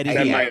that. That I is That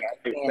can't. here. might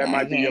I can't. that I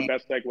might be your can't.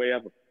 best segue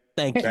ever.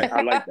 Thank you.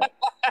 I like that.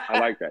 I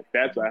like that.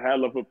 That's a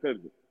hell of a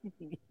pivot.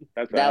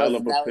 That's a That hell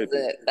was of a that was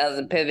pivot. a that was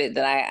a pivot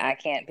that I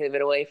can't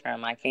pivot away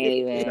from. Nah, I can't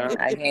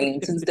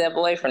even two step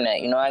away from that.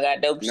 I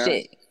got dope nah,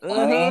 shit. You know what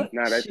I mean?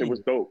 nah. That shit was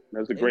Shit. dope. That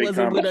was a It great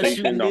wasn't with us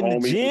conversation. shooting The in the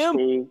homies was gym.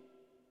 cool.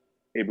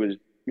 It was,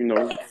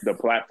 the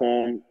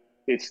platform.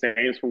 It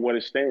stands for what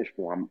it stands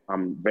for.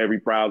 I'm very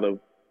proud of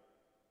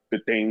the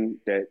thing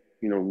that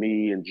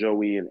me and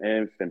Joey and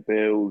Enf and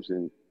Bills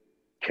and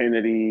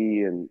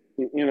KenneTEA and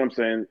what I'm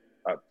saying,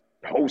 a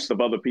host of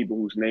other people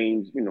whose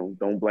names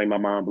don't blame my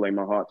mind, blame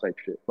my heart type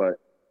shit. But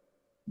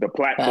the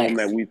platform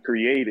that Facts. we've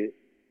created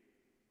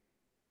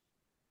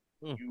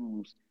Mm,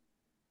 used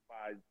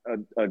by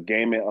a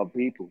gamut of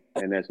people,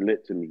 and that's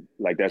lit to me.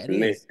 Like that's that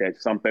lit. is.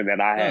 That's something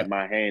that I Huh. had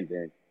my hand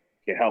in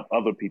can help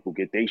other people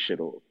get their shit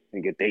off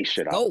and get their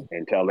shit out Go.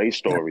 and tell their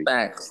story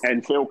Facts.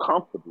 and feel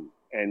comfortable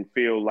and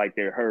feel like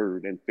they're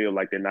heard and feel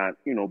like they're not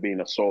being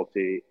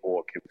assaulted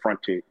or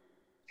confronted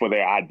for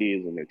their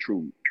ideas and their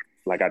truth.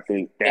 Like I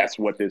think Yeah. that's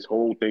what this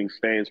whole thing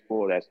stands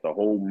for. That's the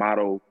whole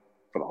motto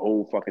for the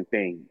whole fucking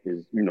thing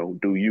is,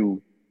 do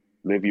you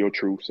live your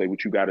truth, say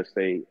what you got to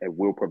say, and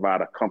we'll provide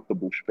a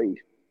comfortable space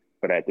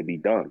for that to be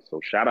done. So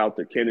shout out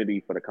to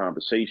KenneTEA for the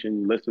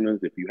conversation.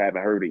 Listeners, if you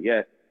haven't heard it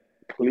yet,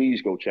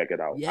 please go check it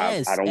out. I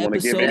Yes. don't want to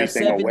give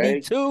Episode anything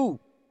away. 72.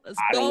 Let's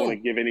I don't want to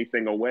go. give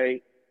anything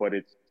away, but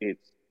it's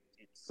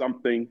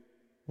something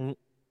Mm,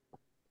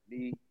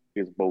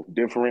 is both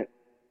different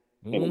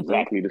and mhm.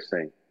 exactly the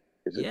same.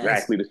 It's Yes.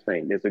 exactly the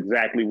same. It's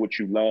exactly what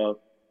you love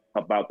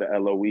about the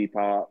LOE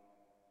pod,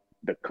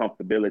 the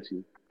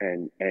comfortability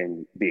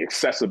and the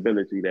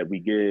accessibility that we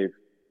give,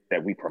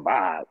 that we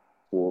provide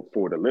for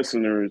the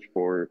listeners,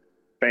 for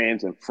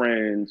fans and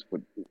friends, for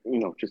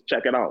just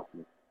check it out.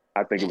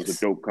 I think it was a Yes.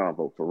 dope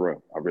convo for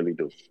real. I really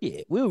do.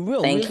 Yeah, we're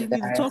real. We Thank don't you need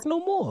to guys. talk no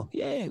more.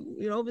 Yeah,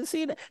 been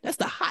seeing that. That's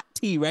the hot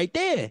tea right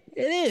there.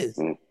 It is.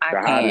 I The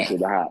hottest can't. of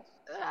the hot.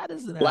 The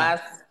hottest of the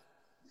hot.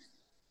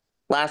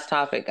 Last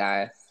topic,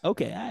 guys.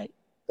 Okay, all right.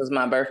 It was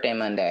my birthday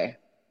Monday.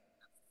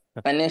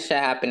 And this shit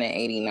happened in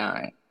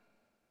 '89.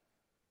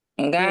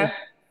 Okay.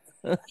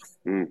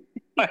 Mm.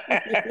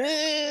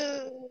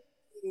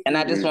 And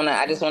I just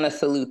Mm. wanna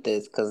salute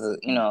this because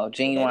Yeah,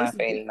 genuine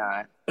for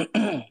 '89. Now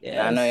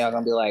I know yes. y'all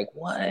gonna be like,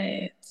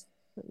 what?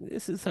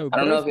 This is her I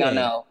don't know if y'all birthday.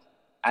 know.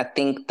 I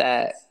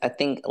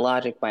think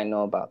Logic might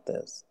know about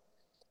this.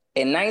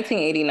 In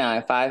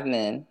 1989, five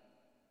men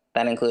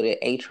that included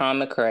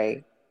Atron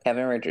McCray,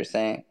 Kevin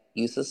Richardson,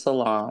 Yusuf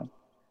Salaam,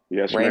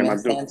 Yes, ma'am, I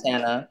Raymond do.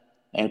 Santana,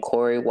 and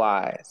Corey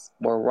Wise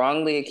were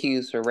wrongly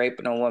accused for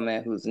raping a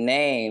woman whose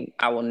name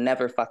I will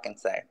never fucking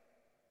say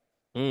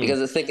Mm. because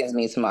it sickens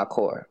me to my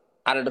core.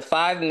 Out of the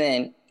 5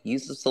 men,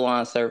 Yusuf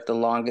Salon served the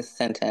longest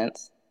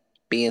sentence,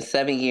 being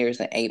 7 years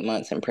and 8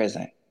 months in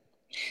prison.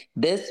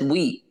 This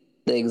week,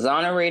 the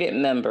exonerated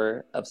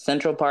member of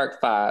Central Park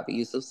 5,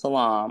 Yusuf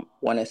Salam,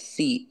 won a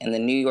seat in the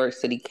New York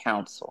City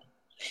Council.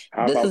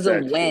 How This about is a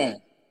that shit?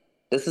 win.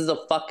 This is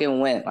a fucking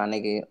win, my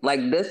nigga.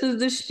 Like, this is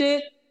the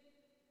shit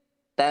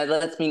that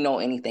lets me know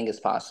anything is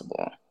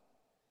possible.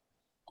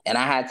 And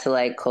I had to,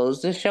 like,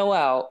 close the show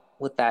out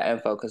with that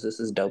info because this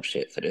is dope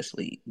shit for this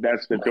week.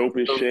 That's the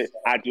dopest shit.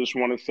 I just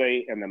want to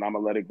say, and then I'm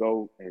gonna let it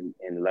go and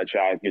let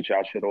y'all get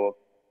y'all shit off.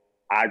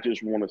 I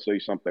just want to say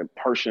something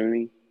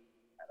personally,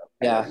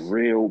 at a Yeah.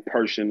 real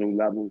personal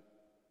level.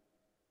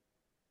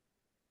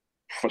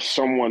 For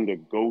someone to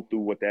go through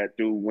what that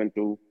dude went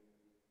through,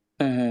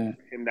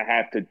 Mm-hmm. him to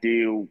have to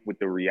deal with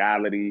the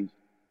realities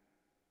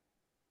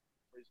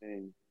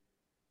prison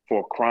for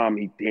a crime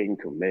he didn't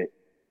commit,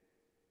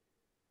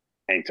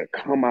 and to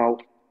come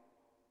out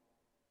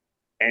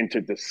and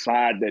to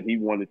decide that he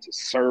wanted to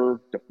serve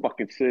the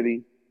fucking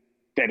city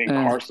that Mm.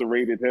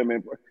 incarcerated him,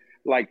 and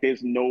like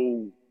there's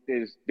no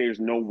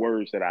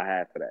words that I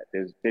have for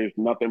that. There's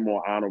nothing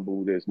more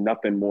honorable. There's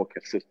nothing more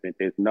consistent.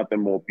 There's nothing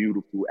more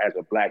beautiful as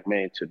a black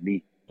man to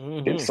me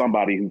than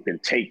somebody who can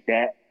take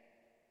that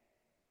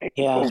and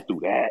Yeah. go through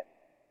that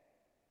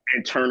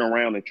and turn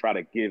around and try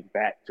to give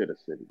back to the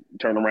city.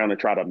 Turn around and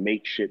try to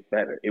make shit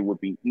better. It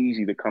would be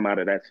easy to come out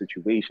of that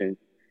situation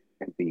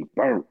and be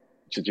burnt.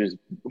 To just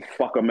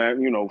fuck a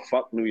man,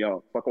 fuck New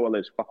York, fuck all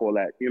this, fuck all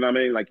that. You know what I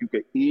mean? Like you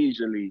could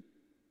easily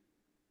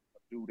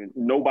dude, and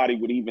nobody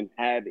would even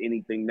have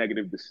anything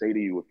negative to say to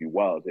you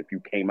if you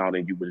came out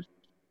and you was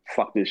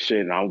fuck this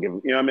shit and I don't give,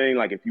 you know what I mean?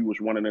 Like if you was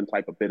one of them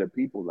type of bitter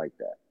people like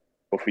that.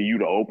 But for you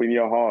to open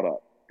your heart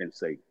up and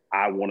say,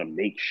 I want to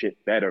make shit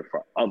better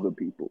for other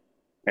people.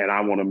 And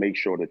I want to make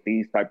sure that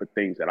these type of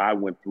things that I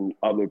went through,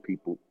 other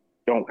people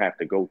don't have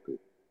to go through.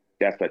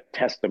 That's a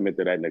testament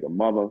to that nigga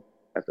mother.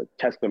 That's a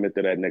testament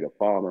to that nigga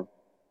father.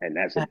 And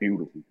that's a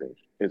beautiful thing.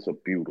 It's a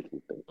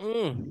beautiful thing.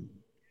 Mm.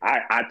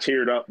 I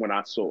teared up when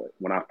I saw it,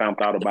 when I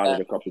found out about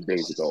it a couple of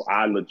days ago.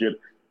 I legit,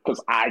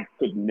 because I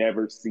could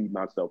never see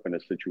myself in a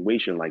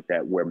situation like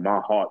that where my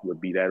heart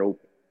would be that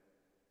open.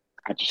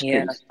 I just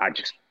Yeah.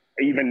 couldn't,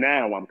 even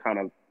now, I'm kind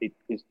of,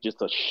 it's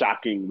just a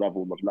shocking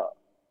level of love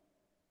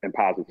and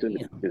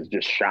positivity. Damn. It's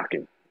just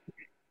shocking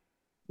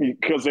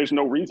because there's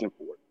no reason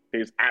for it.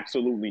 There's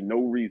absolutely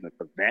no reason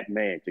for that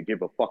man to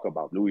give a fuck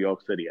about New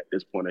York City at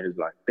this point in his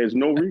life. There's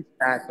no reason.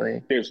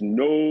 Exactly. There's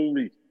no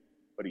reason,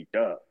 but he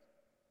does.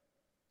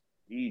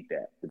 Need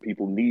that. The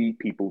people need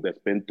people that's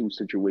been through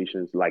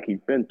situations like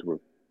he's been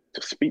through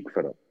to speak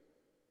for them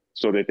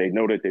so that they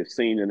know that they're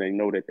seen and they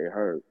know that they're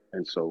heard.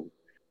 And so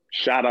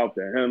shout out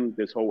to him.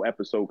 This whole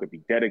episode could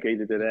be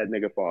dedicated to that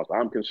nigga, far as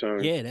I'm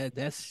concerned. Yeah,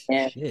 that's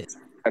Yeah. shit.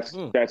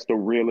 That's the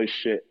realest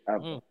shit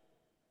ever.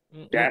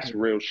 That's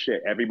Mm. real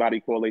shit. Everybody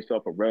call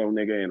themselves a real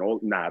nigga and all.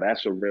 Nah,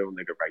 that's a real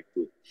nigga right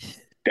there.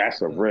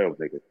 That's a real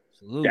nigga.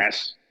 Salute.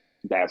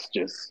 That's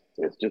just,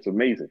 it's just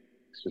amazing.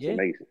 It's just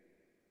amazing.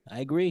 I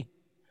agree.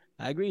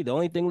 The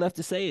only thing left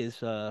to say is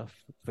for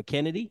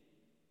Kennedy,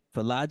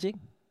 for Logic,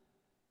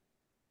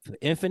 for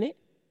Infinite.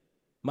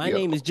 My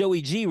name is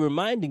Joey G,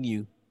 reminding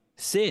you,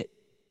 sit,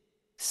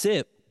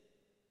 sip,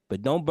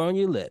 but don't burn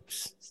your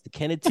lips. It's the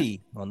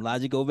KenneTEA on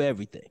Logic Over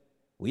Everything.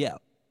 We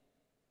out.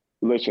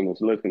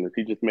 Listeners,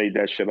 he just made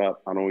that shit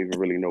up. I don't even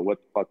really know what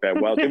the fuck that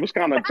was. It was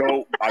kind of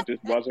dope. I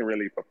just wasn't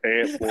really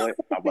prepared for it.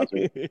 I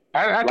wasn't.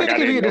 I think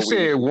if he just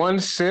said one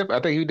sip,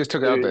 I think he just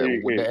took out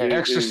the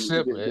extra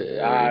sip. You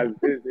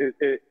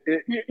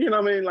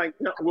know what I mean? Like,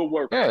 we'll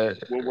work on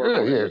it. We'll work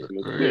on it,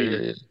 listeners.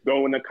 Please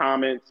go in the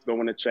comments, go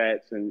in the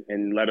chats,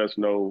 and let us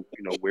know,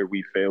 where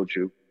we failed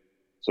you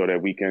so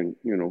that we can,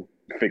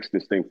 fix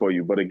this thing for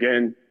you. But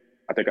again,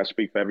 I think I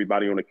speak for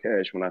everybody on the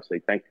cash when I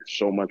say thank you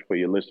so much for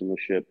your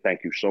listenership.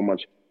 Thank you so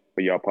much for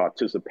your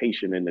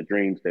participation in the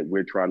dreams that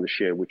we're trying to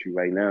share with you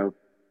right now.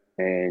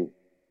 And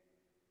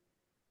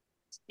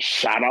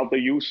shout out to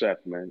Yusef,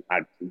 man.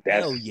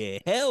 Hell yeah.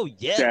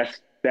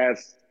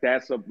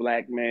 That's a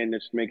black man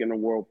that's making the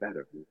world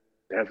better.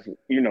 That's,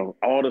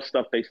 all the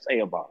stuff they say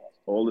about us,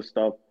 all the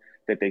stuff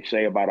that they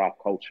say about our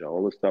culture,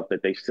 all the stuff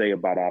that they say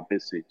about our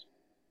visage.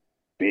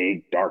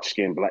 Big, dark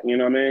skinned black, you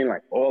know what I mean?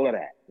 Like all of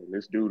that. And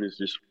this dude is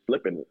just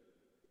flipping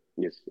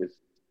it.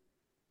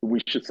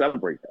 We should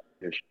celebrate that.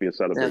 There should be a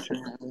celebration.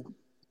 Definitely.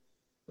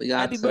 We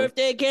got Happy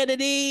birthday,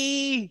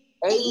 Kennedy!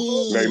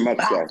 Hey. Very much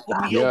so.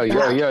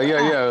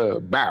 Yeah.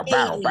 Bow.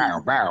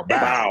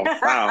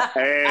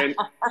 And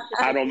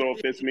I don't know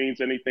if this means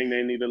anything to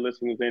any of the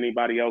listeners to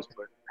anybody else,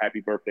 but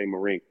happy birthday,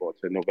 Marine Corps.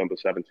 It's November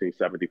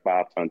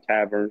 1775, Sun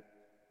Tavern.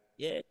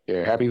 Yeah.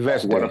 Happy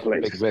Vest Day. What a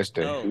place. Big Vest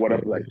Day. What a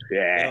place.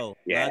 Yeah.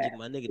 Logic,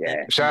 my nigga.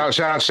 Yeah. Shout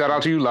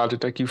out to you,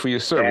 Logic. Thank you for your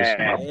service.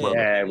 Thank you for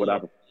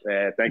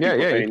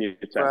paying your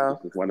taxes.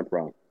 It's not a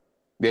problem.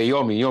 Yeah, you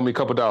owe me a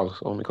couple dollars.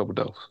 Owe me a couple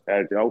dollars.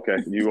 Okay,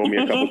 you owe me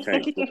a couple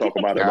tanks. We'll talk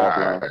about it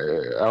Ah,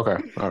 offline.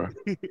 okay, all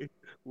right.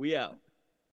 We out.